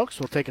by Blair Oaks.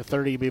 We'll take a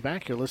 30 to be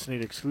back. You're listening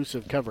to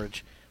exclusive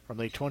coverage from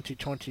the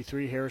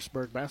 2023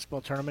 Harrisburg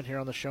Basketball Tournament here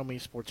on the Show Me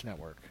Sports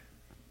Network.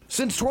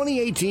 Since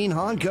 2018,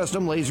 Han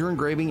Custom Laser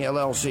Engraving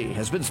LLC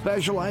has been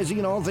specializing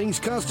in all things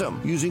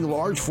custom, using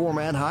large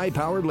format,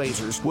 high-powered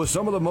lasers with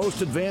some of the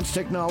most advanced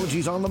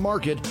technologies on the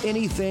market.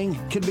 Anything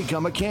can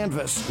become a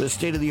canvas. This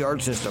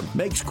state-of-the-art system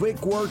makes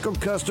quick work of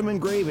custom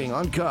engraving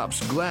on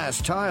cups,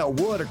 glass, tile,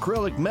 wood,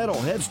 acrylic,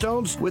 metal,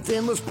 headstones with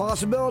endless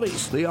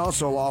possibilities. They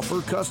also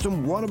offer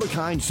custom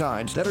one-of-a-kind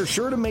signs that are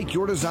sure to make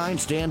your design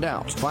stand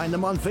out. Find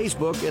them on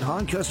Facebook at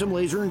Han Custom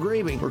Laser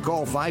Engraving or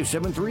call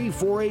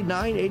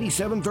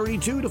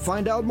 573-489-8732 to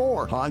find out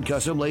more. Han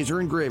Custom Laser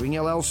Engraving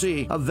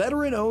LLC, a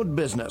veteran-owned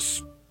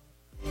business.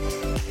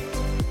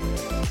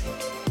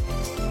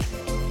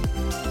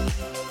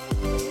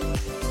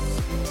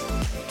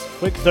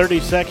 Quick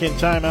 30-second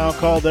timeout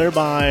called there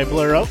by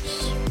Blair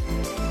Oaks.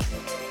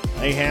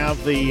 They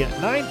have the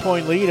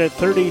 9-point lead at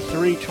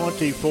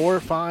 33-24.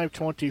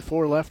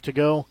 5:24 left to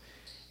go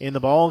in the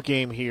ball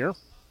game here.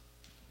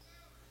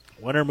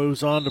 Winner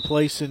moves on to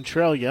play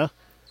Centralia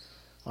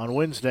on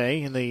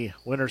Wednesday in the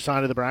winner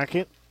side of the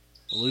bracket.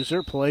 The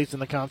loser plays in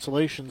the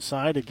consolation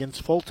side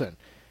against Fulton.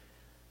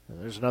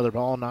 And there's another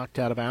ball knocked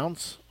out of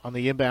bounds on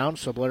the inbound,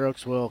 so Blair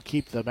Oaks will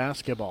keep the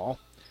basketball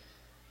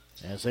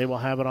as they will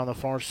have it on the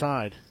far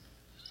side.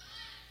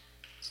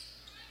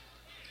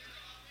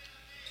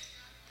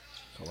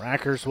 So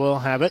Rackers will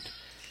have it.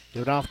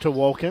 Give it off to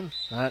Wolken.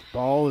 That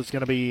ball is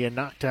going to be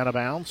knocked out of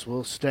bounds.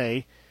 Will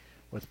stay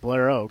with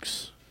Blair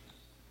Oaks.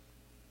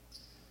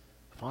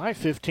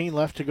 5:15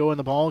 left to go in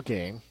the ball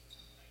game.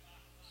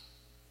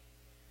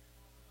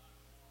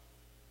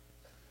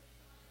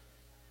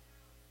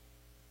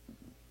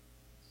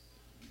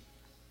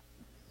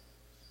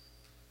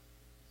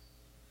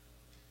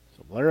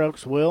 Blair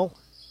Oaks will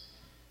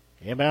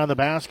inbound the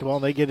basketball.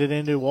 They get it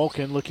into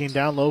Wolken, looking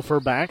down low for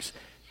Bax.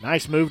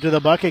 Nice move to the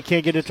bucket.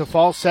 Can't get it to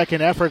fall.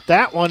 Second effort.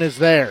 That one is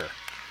there.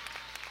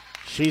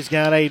 She's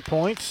got 8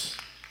 points.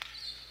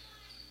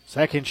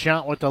 Second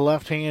shot with the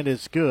left hand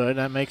is good.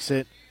 That makes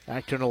it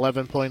back to an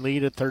 11-point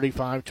lead at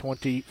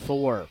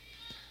 35-24.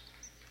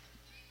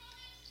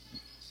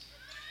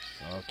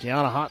 So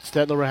Kiana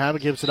Hotstetler will have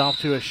it. Gives it off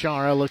to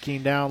Ashara,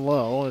 looking down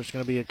low. There's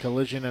going to be a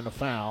collision and a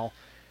foul.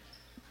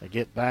 They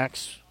get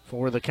Bax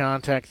for the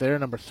contact there.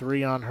 Number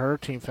 3 on her.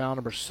 Team foul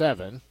number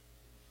 7.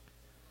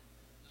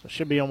 So it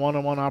should be a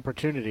one-on-one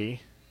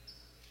opportunity.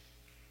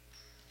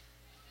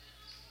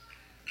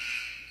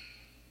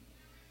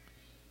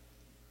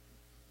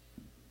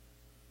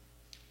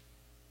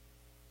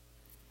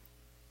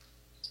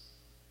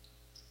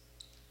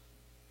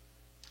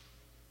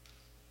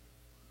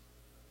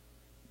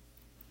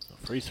 The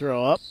free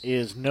throw up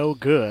is no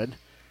good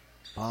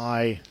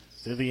by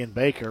Vivian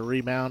Baker.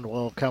 Rebound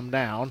will come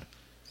down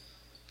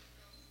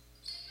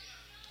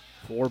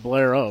for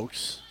Blair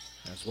Oaks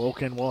as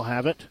Wolken will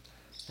have it.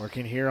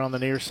 Working here on the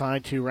near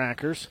side to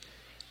Rackers.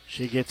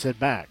 She gets it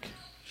back.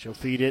 She'll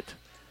feed it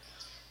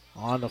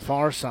on the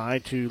far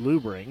side to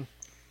Lubring.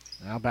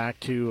 Now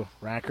back to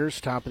Rackers,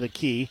 top of the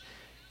key.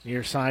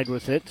 Near side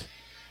with it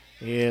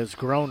is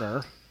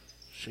Groner.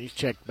 She's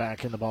checked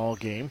back in the ball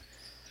game.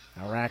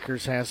 Now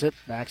Rackers has it,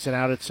 backs it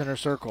out at center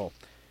circle.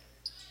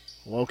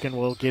 Woken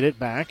will get it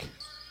back.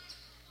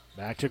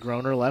 Back to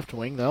Groner, left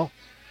wing. They'll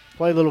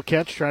play a little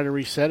catch, try to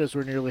reset as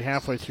we're nearly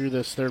halfway through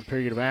this third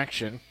period of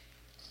action.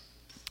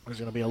 There's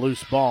going to be a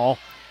loose ball.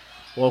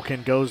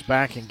 Woken goes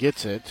back and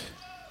gets it.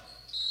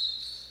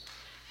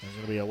 There's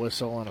going to be a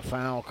whistle and a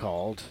foul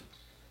called.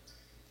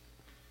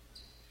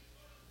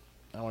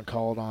 That one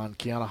called on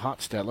Kiana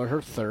Hotstetler,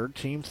 her third,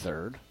 team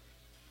third.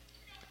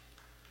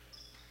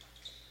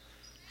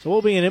 So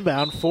we'll be in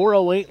inbound.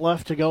 4:08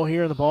 left to go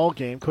here in the ball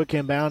game. Quick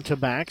inbound to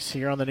Bax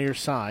here on the near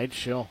side.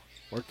 She'll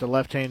work the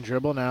left-hand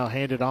dribble. Now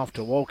hand it off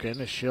to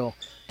Woken as she'll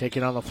take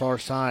it on the far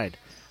side.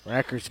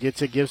 Rackers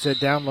gets it, gives it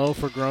down low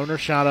for Groner.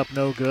 Shot up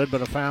no good,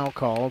 but a foul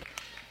called.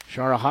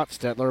 Shara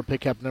Hotstetler,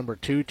 pickup number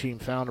 2, team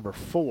foul number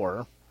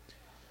 4.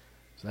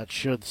 So that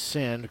should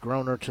send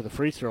Groner to the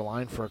free throw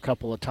line for a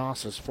couple of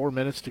tosses. 4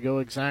 minutes to go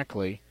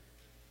exactly.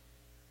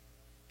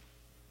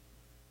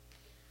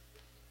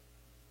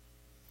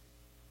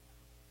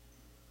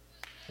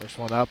 First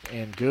one up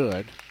and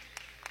good.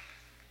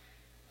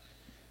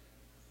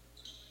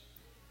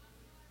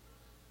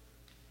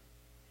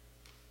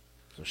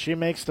 So she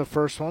makes the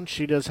first one.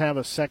 She does have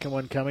a second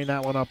one coming.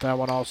 That one up, that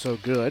one also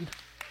good.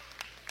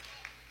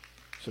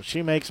 So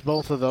she makes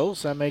both of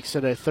those. That makes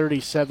it a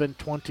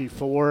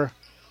 37-24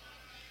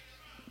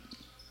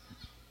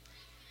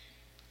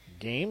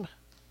 game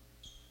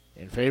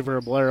in favor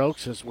of Blair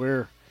Oaks as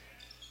we're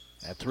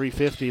at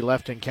 3:50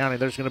 left and counting.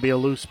 There's going to be a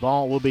loose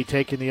ball. Will be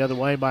taken the other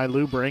way by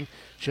Lubring.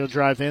 She'll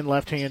drive in,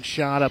 left-hand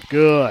shot up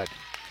good.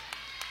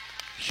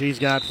 She's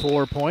got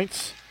 4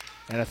 points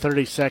and a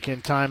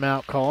 30-second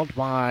timeout called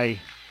by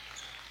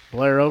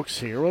Blair Oaks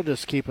here. We'll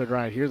just keep it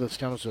right here. This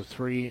comes with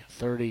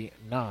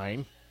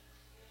 3:39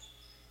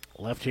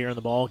 left here in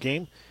the ball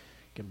game.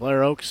 Again,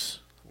 Blair Oaks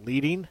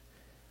leading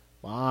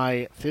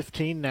by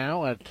 15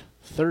 now at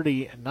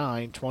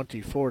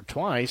 39-24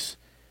 twice.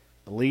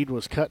 The lead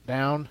was cut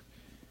down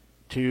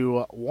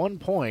to 1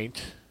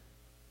 point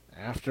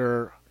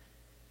after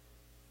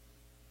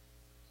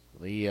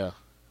the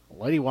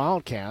Lady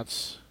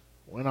Wildcats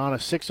went on a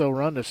 6-0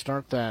 run to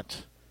start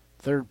that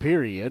third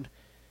period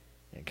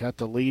and cut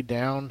the lead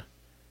down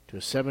to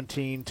a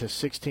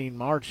 17-16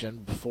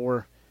 margin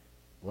before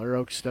Blair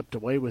Oaks stepped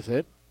away with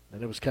it.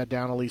 Then it was cut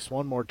down at least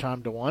one more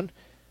time to 1.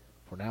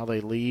 For now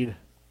they lead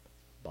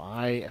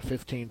by a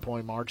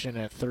 15-point margin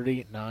at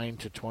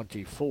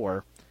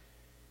 39-24.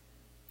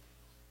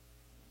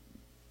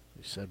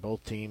 We said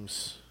both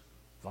teams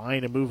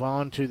vying to move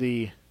on to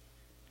the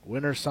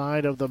winner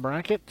side of the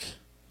bracket.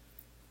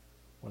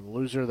 When the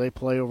loser, they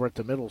play over at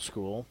the middle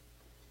school.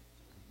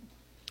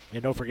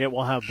 And don't forget,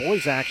 we'll have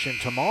boys action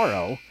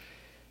tomorrow,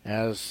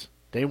 as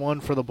day one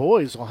for the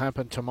boys will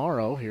happen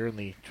tomorrow here in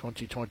the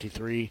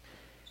 2023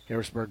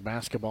 Harrisburg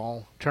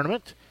basketball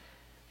tournament,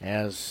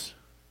 as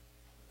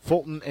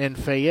Fulton and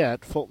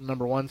Fayette, Fulton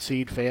number 1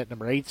 seed, Fayette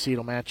number 8 seed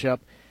will match up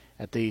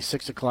at the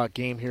 6 o'clock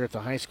game here at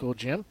the high school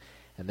gym.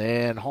 And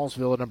then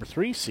Hallsville, number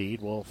 3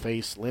 seed, will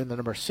face Lynn, the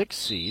number 6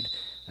 seed.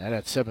 That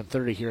at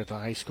 7:30 here at the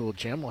high school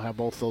gym. We'll have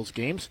both those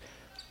games.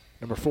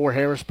 Number 4,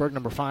 Harrisburg.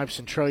 Number 5,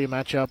 Centralia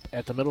match up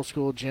at the middle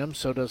school gym.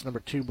 So does number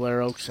 2,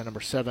 Blair Oaks, and number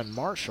 7,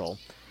 Marshall.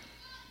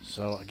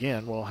 So,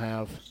 again, we'll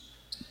have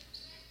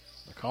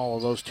the call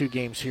of those two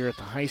games here at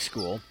the high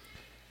school.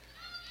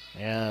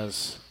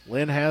 As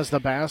Lynn has the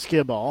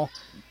basketball.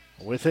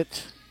 With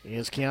it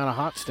is Kiana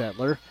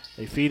Hotstetler.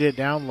 They feed it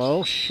down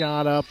low.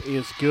 Shot up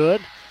is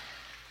good.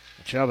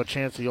 She'll have a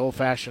chance at the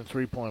old-fashioned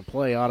three-point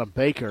play. Autumn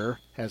Baker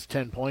has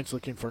 10 points,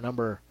 looking for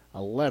number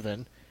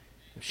 11.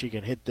 If she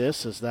can hit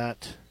this, is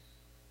that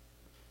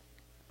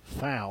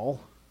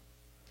foul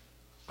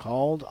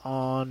called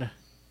on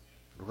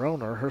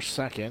Groner, her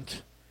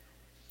second,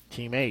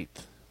 team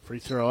 8th. Free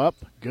throw up,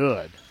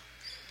 good.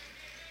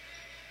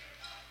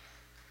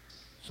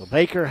 So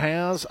Baker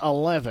has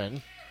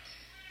 11.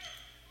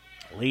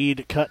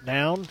 Lead cut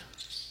down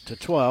to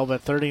 12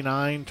 at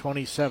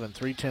 39-27.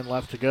 3:10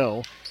 left to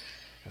go.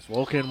 As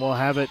Woken will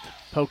have it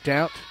poked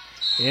out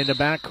into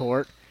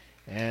backcourt.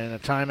 And a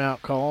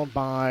timeout called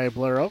by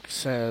Blair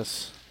Oaks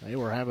as they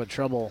were having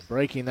trouble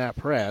breaking that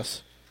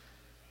press.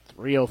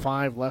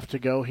 3:05 left to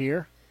go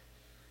here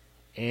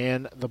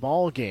in the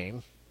ball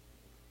game.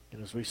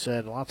 And as we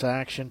said, lots of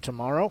action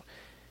tomorrow.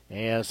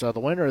 As the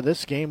winner of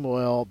this game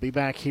will be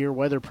back here,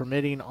 weather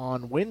permitting,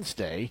 on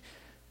Wednesday.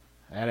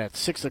 And at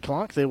 6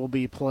 o'clock, they will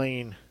be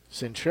playing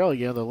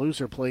Centralia. The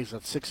loser plays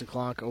at 6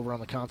 o'clock over on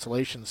the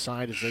consolation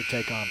side as they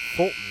take on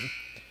Fulton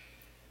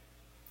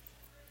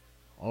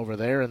over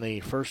there in the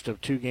first of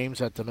 2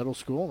 games at the middle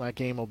school. That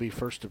game will be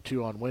first of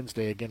 2 on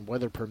Wednesday. Again,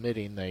 weather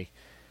permitting. They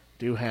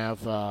do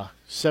have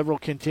several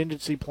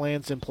contingency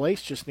plans in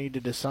place. Just need to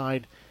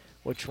decide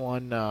which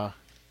one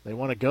they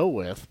want to go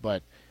with.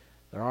 But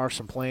there are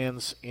some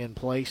plans in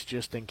place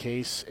just in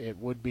case it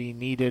would be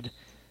needed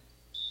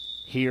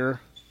here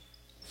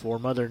for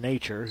Mother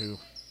Nature, who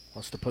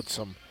wants to put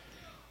some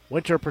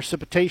winter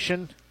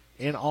precipitation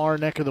in our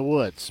neck of the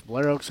woods.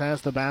 Blair Oaks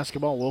has the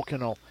basketball.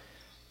 Wilkin will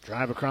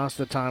Drive across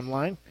the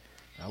timeline.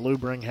 Now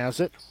Lubring has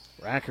it.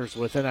 Rackers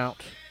with it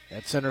out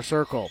at center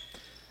circle.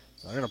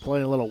 They're going to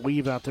play a little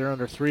weave out there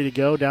under 3 to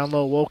go. Down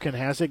low, Wolken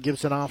has it.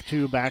 Gives it off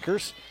to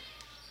Backers.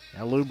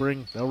 Now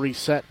Lubring, they'll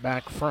reset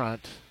back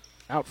front.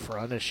 Out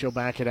front as she'll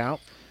back it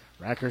out.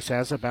 Rackers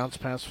has it. Bounce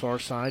pass far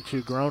side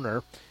to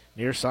Groner.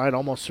 Near side,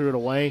 almost threw it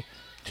away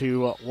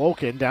to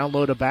Wolken. Down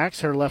low to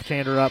Backs. Her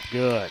left-hander up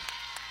good.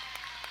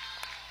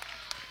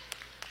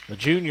 The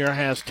junior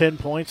has 10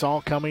 points,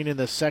 all coming in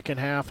the second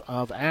half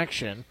of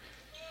action.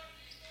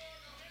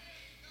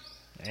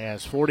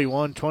 As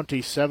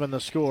 41-27 the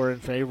score in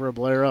favor of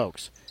Blair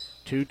Oaks.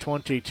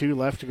 2:22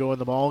 left to go in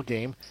the ball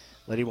game.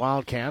 Lady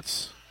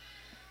Wildcats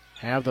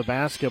have the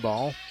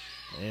basketball.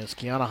 As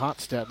Kiana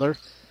Hotstetler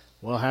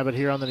will have it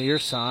here on the near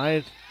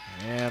side.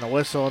 And a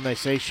whistle, and they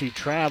say she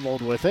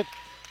traveled with it.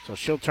 So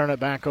she'll turn it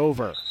back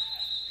over.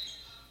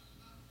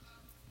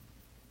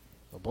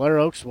 The Blair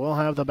Oaks will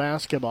have the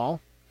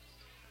basketball.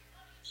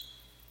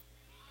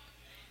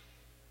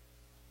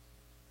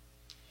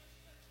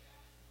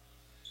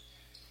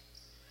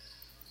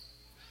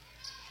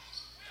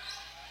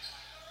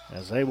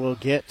 As they will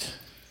get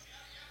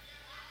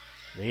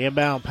the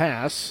inbound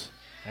pass.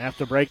 Have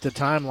to break the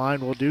timeline.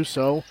 Will do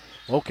so.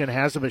 Wolken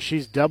has it, but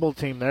she's double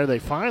teamed there. They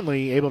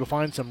finally able to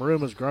find some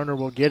room as Groner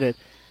will get it.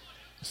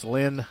 It's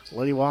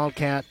Lady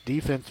Wildcat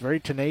defense very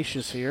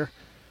tenacious here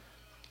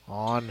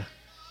on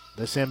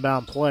this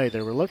inbound play.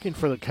 They were looking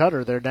for the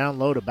cutter. They're down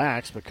low to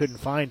Backs, but couldn't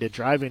find it.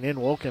 Driving in,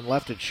 Wolken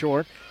left it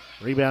short.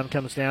 Rebound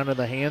comes down to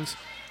the hands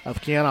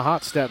of Kiana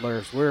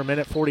Hotstetler. We're a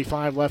minute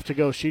 45 left to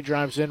go. She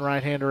drives in,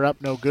 right-hander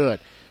up, no good.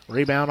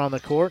 Rebound on the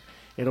court.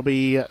 It'll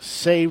be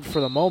saved for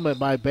the moment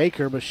by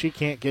Baker, but she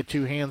can't get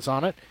two hands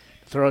on it.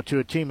 Throw it to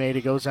a teammate.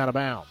 It goes out of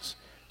bounds.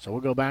 So we'll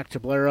go back to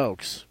Blair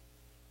Oaks.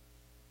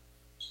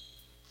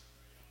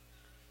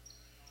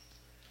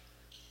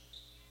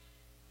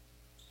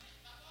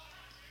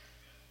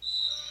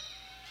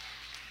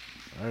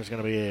 There's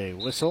going to be a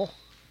whistle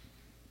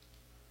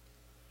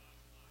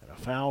and a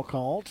foul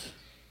called.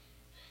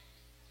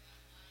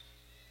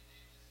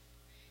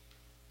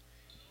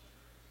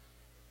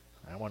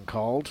 That one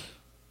called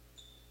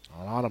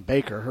on Autumn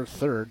Baker, her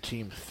third,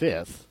 team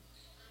fifth.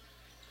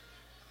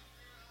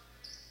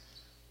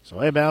 So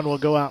inbound will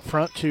go out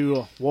front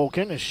to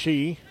Wolken as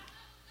she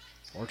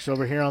works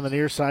over here on the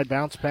near side.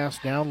 Bounce pass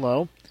down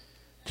low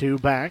to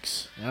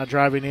Backs. Now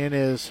driving in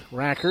is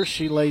Racker.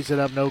 She lays it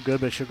up no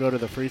good, but she'll go to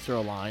the free throw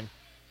line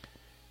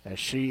as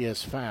she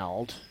is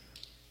fouled.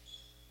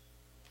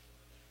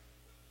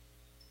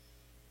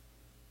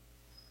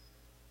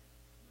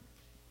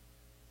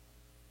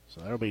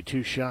 So there'll be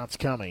two shots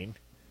coming.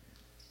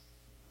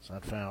 So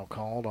that foul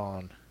called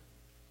on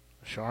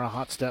Shara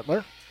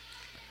Hotstetler.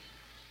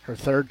 Her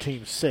third,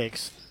 team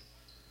sixth.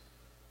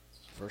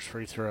 First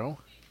free throw.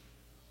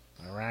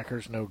 The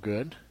Racker's no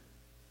good.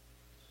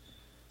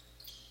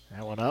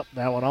 That one up.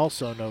 That one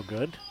also no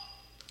good.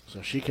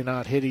 So she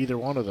cannot hit either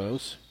one of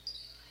those.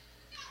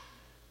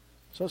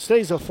 So it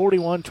stays a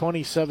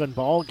 41-27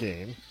 ball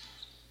game.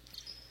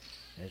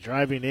 And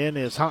driving in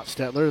is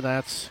Hotstetler.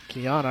 That's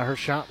Kiana. Her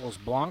shot was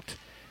blocked.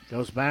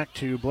 Goes back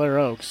to Blair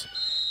Oaks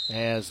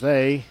as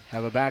they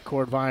have a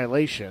backcourt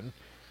violation.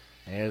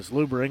 As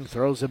Lubring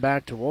throws it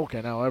back to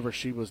Wolken. However,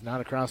 she was not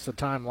across the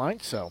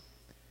timeline, so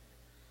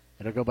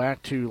it'll go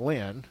back to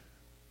Lynn.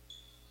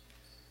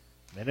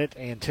 Minute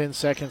and 10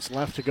 seconds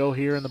left to go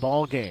here in the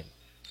ball game.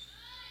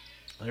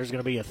 There's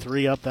going to be a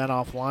three up, that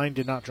offline.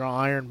 Did not draw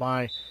iron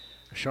by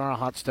Shara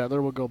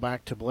Hotstetler. Will go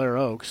back to Blair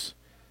Oaks.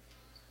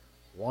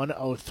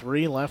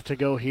 1:03 left to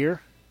go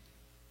here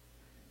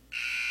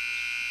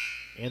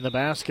in the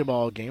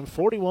basketball game.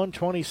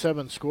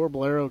 41-27 score,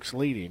 Blair Oaks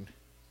leading.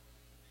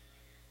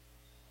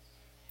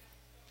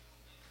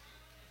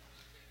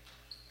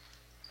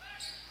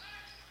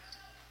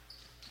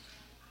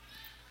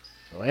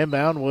 So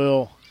inbound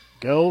will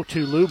go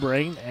to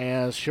Lubring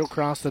as she'll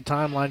cross the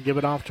timeline, give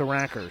it off to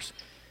Rackers.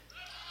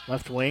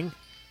 Left wing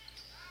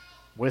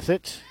with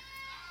it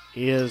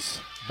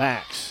is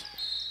Backs.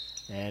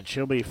 And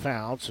she'll be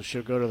fouled, so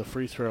she'll go to the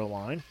free throw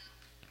line.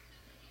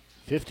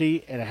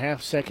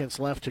 50.5 seconds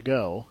left to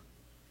go.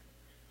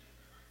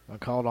 I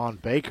called on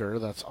Baker.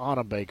 That's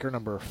Autumn Baker,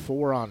 number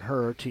 4 on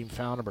her. Team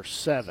foul number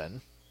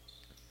 7.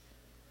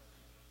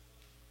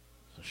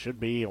 So should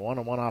be a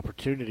one-on-one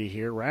opportunity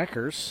here.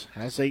 Rackers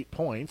has 8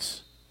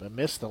 points, but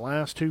missed the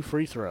last 2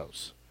 free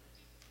throws.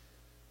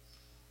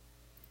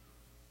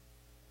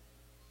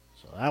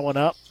 So that one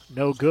up,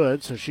 no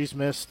good. So she's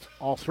missed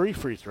all 3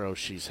 free throws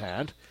she's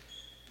had.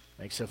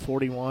 Makes it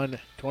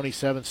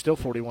 41-27, still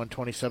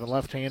 41-27.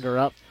 Left-hander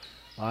up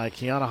by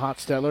Kiana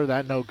Hotstetler.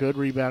 That no good.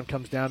 Rebound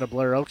comes down to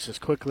Blair Oaks as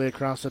quickly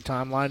across the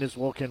timeline is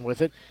Wolken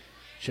with it.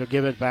 She'll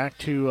give it back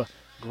to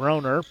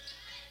Groner.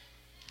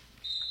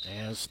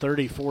 As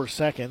 34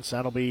 seconds,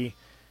 that'll be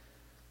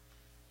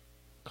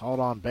called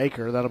on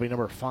Baker. That'll be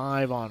number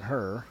 5 on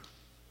her.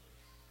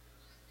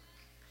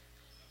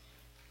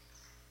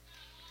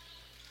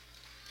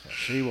 So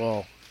she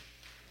will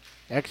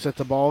exit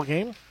the ball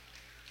game.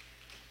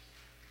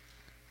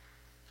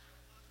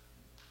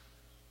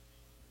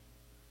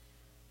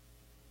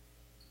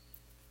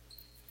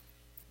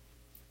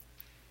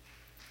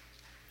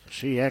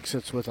 she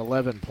exits with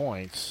 11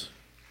 points.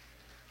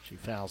 She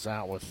fouls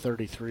out with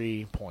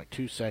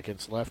 33.2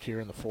 seconds left here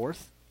in the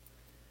fourth.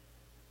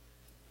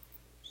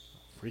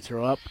 Free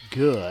throw up,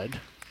 good.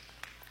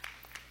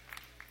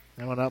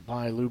 That one up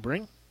by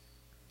Lubring.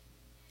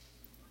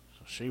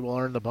 So she will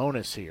earn the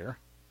bonus here.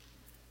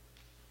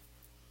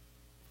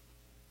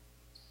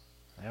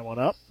 That one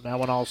up, that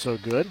one also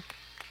good.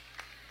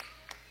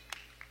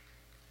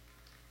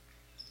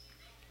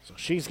 So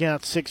she's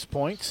got 6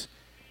 points.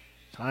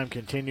 Time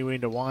continuing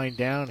to wind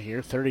down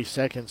here. 30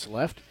 seconds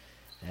left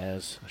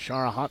as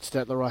Shara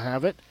Hotstetler will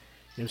have it.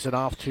 Gives it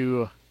off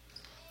to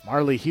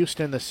Marley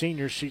Houston, the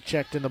senior. She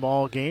checked in the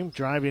ball game.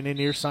 Driving in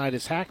near side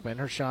is Hackman.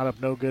 Her shot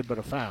up no good but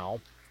a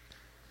foul.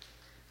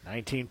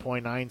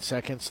 19.9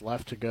 seconds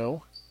left to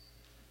go.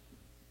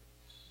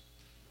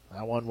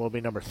 That one will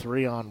be number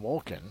 3 on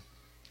Wolken.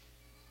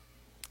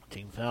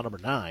 Team foul number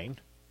 9.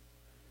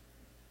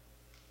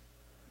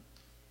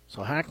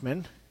 So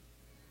Hackman,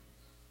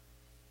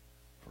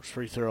 first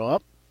free throw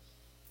up.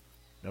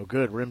 No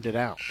good, rimmed it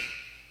out.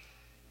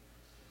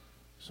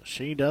 So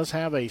she does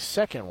have a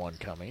second one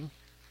coming.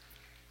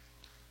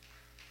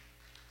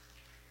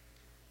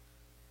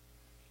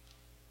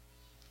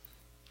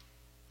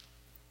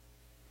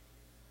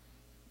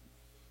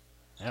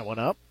 That one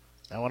up.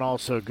 That one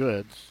also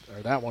good,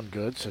 or that one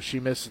good. So she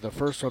misses the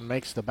first one,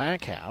 makes the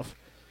back half.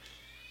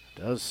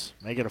 Does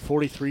make it a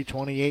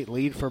 43-28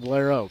 lead for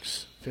Blair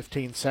Oaks.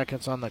 15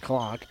 seconds on the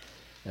clock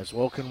as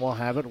Wolken will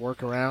have it,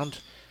 work around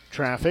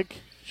traffic.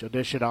 She'll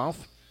dish it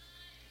off.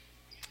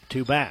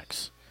 2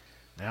 backs.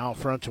 Now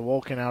front to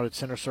Wolken out at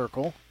center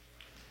circle.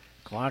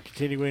 Clock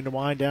continuing to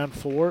wind down.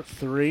 4,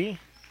 3,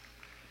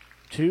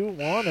 2,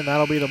 1, and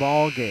that'll be the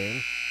ball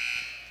game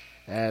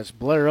as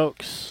Blair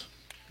Oaks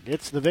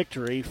gets the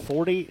victory,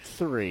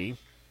 43-28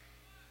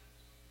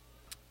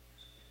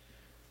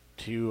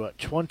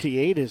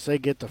 as they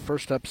get the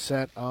first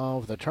upset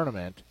of the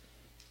tournament.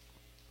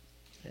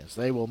 As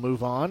they will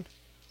move on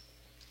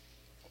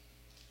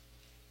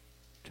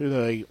to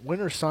the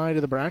winner's side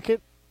of the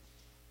bracket.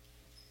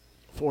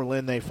 For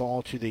Lynn, they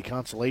fall to the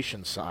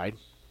consolation side.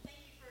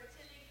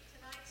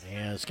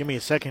 As give me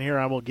a second here,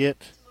 I will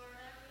get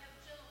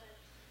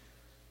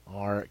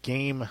our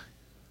game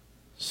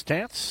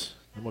stats,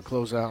 and we'll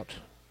close out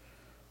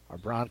our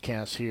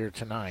broadcast here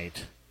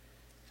tonight.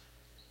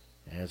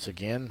 As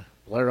again,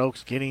 Blair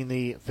Oaks getting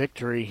the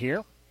victory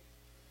here.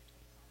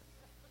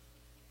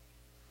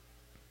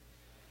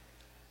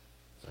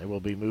 They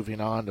will be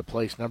moving on to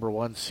place number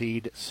 1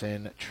 seed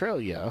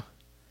Centralia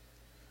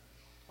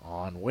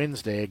on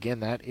Wednesday.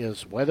 Again, that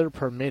is weather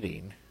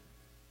permitting,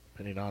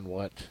 depending on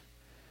what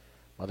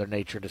Mother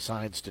Nature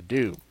decides to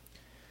do.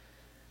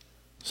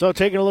 So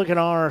taking a look at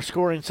our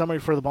scoring summary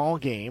for the ball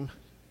game.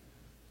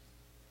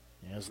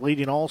 As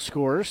leading all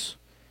scorers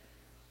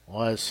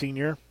was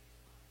senior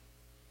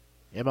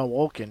Emma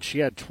Wolken. She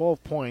had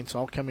 12 points,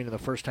 all coming in the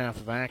first half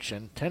of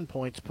action. 10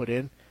 points put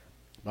in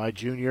by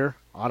junior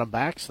Autumn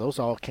Bax. Those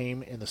all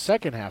came in the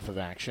second half of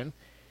action.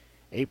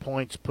 8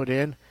 points put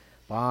in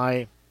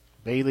by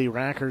Bailey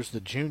Rackers, the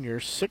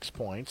junior. 6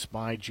 points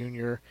by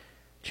junior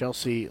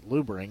Chelsea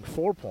Lubring.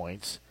 4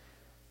 points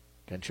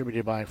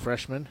contributed by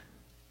freshman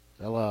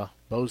Ella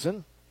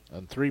Bozen.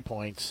 And 3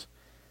 points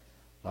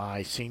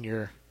by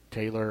senior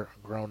Taylor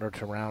Groner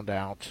to round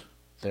out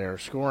their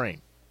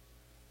scoring.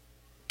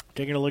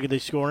 Taking a look at the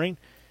scoring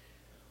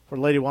for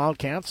Lady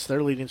Wildcats,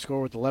 their leading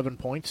scorer with 11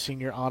 points,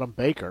 senior Autumn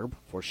Baker,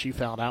 before she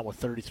fouled out with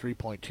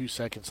 33.2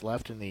 seconds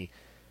left in the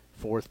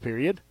fourth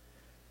period.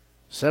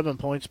 7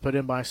 points put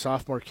in by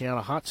sophomore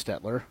Kiana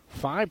Hotstetler.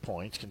 5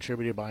 points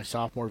contributed by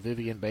sophomore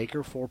Vivian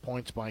Baker. 4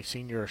 points by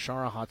senior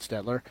Ashara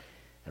Hotstetler.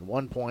 And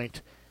 1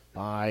 point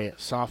by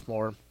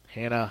sophomore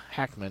Hannah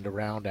Hackman to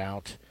round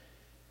out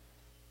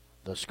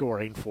the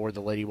scoring for the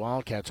Lady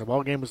Wildcats. Our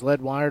ball game was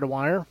led wire to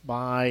wire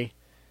by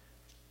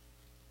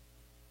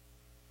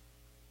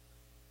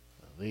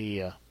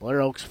the Blair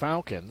Oaks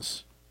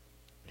Falcons.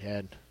 We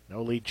had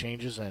no lead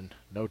changes and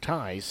no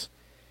ties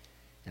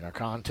in our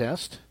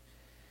contest.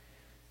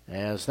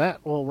 As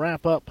that will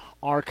wrap up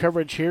our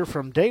coverage here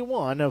from day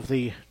 1 of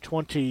the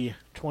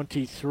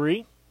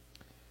 2023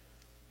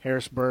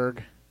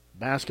 Harrisburg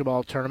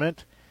basketball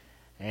tournament.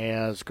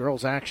 As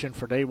girls action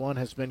for day 1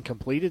 has been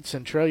completed,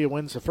 Centralia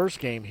wins the first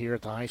game here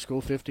at the high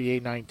school,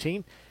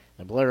 58-19,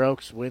 and Blair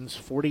Oaks wins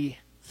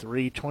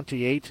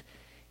 43-28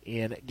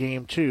 in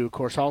game 2. Of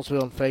course,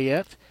 Hallsville and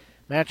Fayette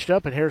matched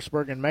up at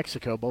Harrisburg and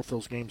Mexico, both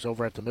those games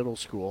over at the middle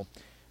school.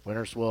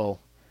 Winners will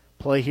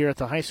play here at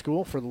the high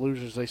school. For the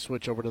losers, they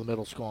switch over to the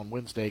middle school on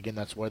Wednesday. Again,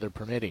 that's weather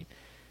permitting.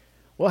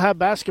 We'll have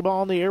basketball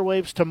on the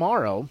airwaves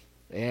tomorrow,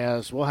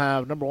 as we'll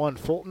have number 1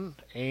 Fulton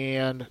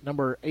and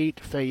number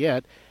 8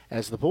 Fayette,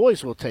 as the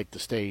boys will take the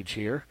stage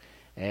here,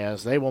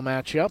 as they will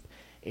match up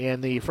in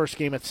the first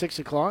game at 6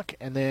 o'clock,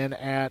 and then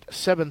at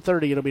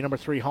 7:30 it'll be number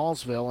 3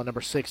 Hallsville and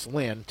number 6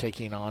 Lynn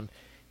taking on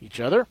each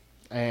other.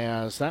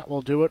 As that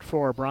will do it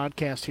for our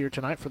broadcast here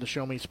tonight for the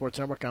Show Me Sports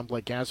Network. I'm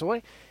Blake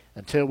Gazaway.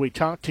 Until we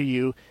talk to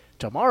you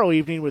tomorrow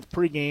evening with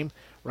pregame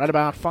right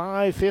about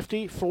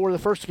 5:50 for the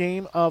first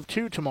game of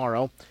 2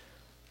 tomorrow.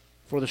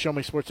 For the Show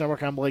Me Sports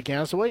Network, I'm Blake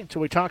Gasaway.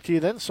 Until we talk to you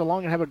then, so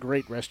long and have a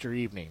great rest of your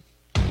evening.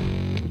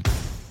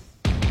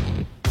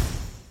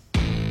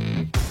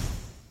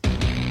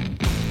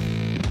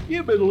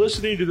 You've been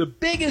listening to the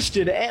biggest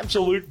and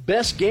absolute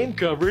best game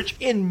coverage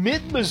in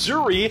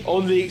mid-Missouri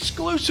on the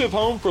exclusive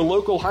home for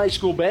local high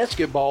school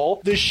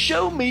basketball, the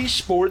Show Me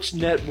Sports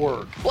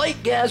Network. Blake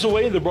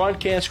Gasaway and the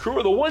broadcast crew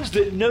are the ones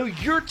that know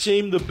your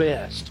team the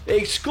best.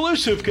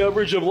 Exclusive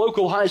coverage of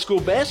local high school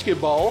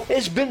basketball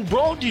has been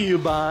brought to you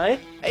by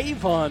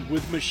Avon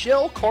with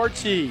Michelle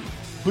Carty,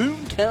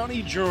 Boone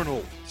County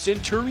Journal,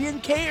 Centurion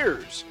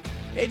Cares,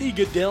 Eddie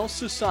Gaedel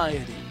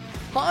Society,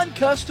 Han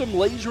Custom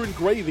Laser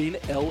Engraving,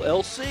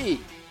 LLC,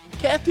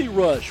 Kathy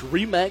Rush,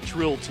 Remax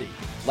Realty,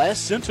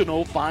 Last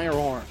Sentinel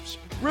Firearms,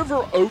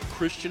 River Oak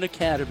Christian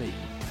Academy,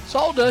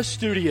 Sawdust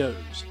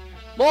Studios,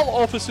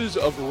 Law Offices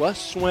of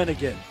Russ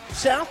Swanigan,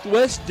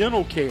 Southwest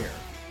Dental Care,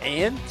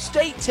 and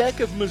State Tech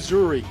of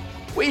Missouri.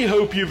 We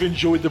hope you've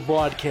enjoyed the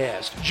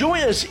broadcast.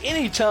 Join us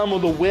anytime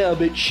on the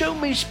web at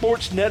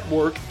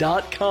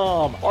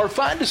ShowMeSportsNetwork.com or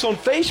find us on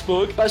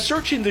Facebook by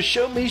searching the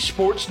Show Me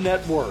Sports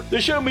Network.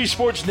 The Show Me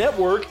Sports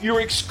Network,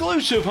 your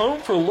exclusive home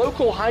for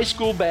local high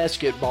school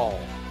basketball.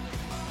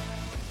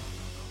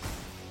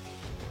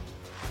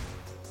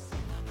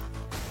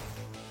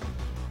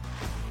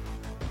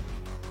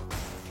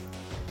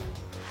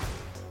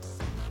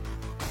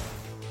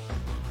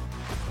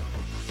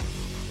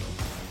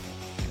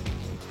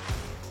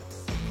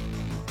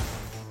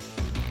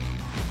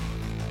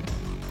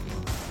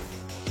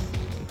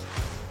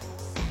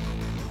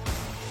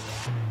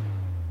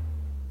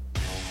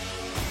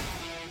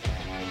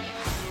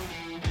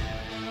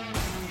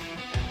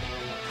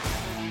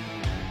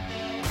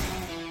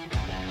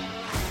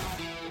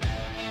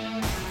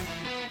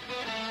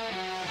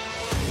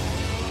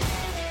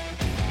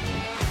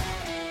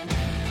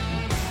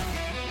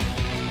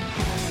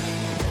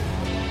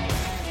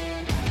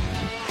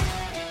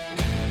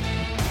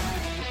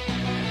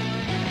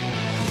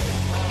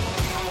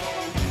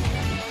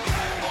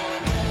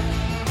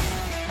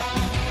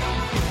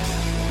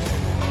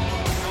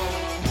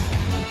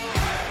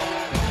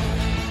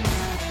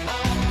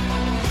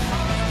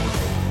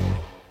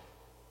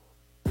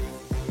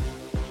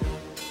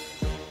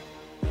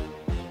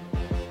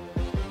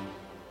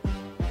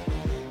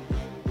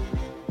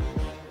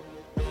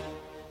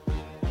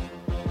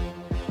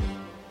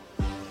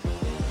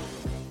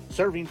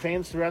 Serving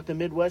fans throughout the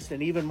Midwest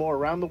and even more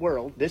around the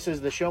world, this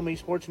is the Show Me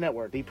Sports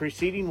Network. The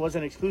preceding was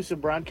an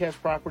exclusive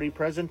broadcast property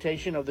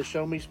presentation of the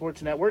Show Me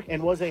Sports Network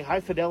and was a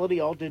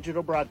high-fidelity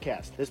all-digital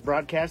broadcast. This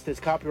broadcast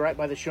is copyright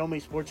by the Show Me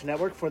Sports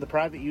Network for the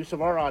private use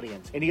of our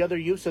audience. Any other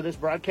use of this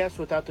broadcast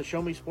without the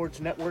Show Me Sports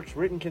Network's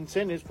written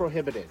consent is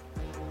prohibited.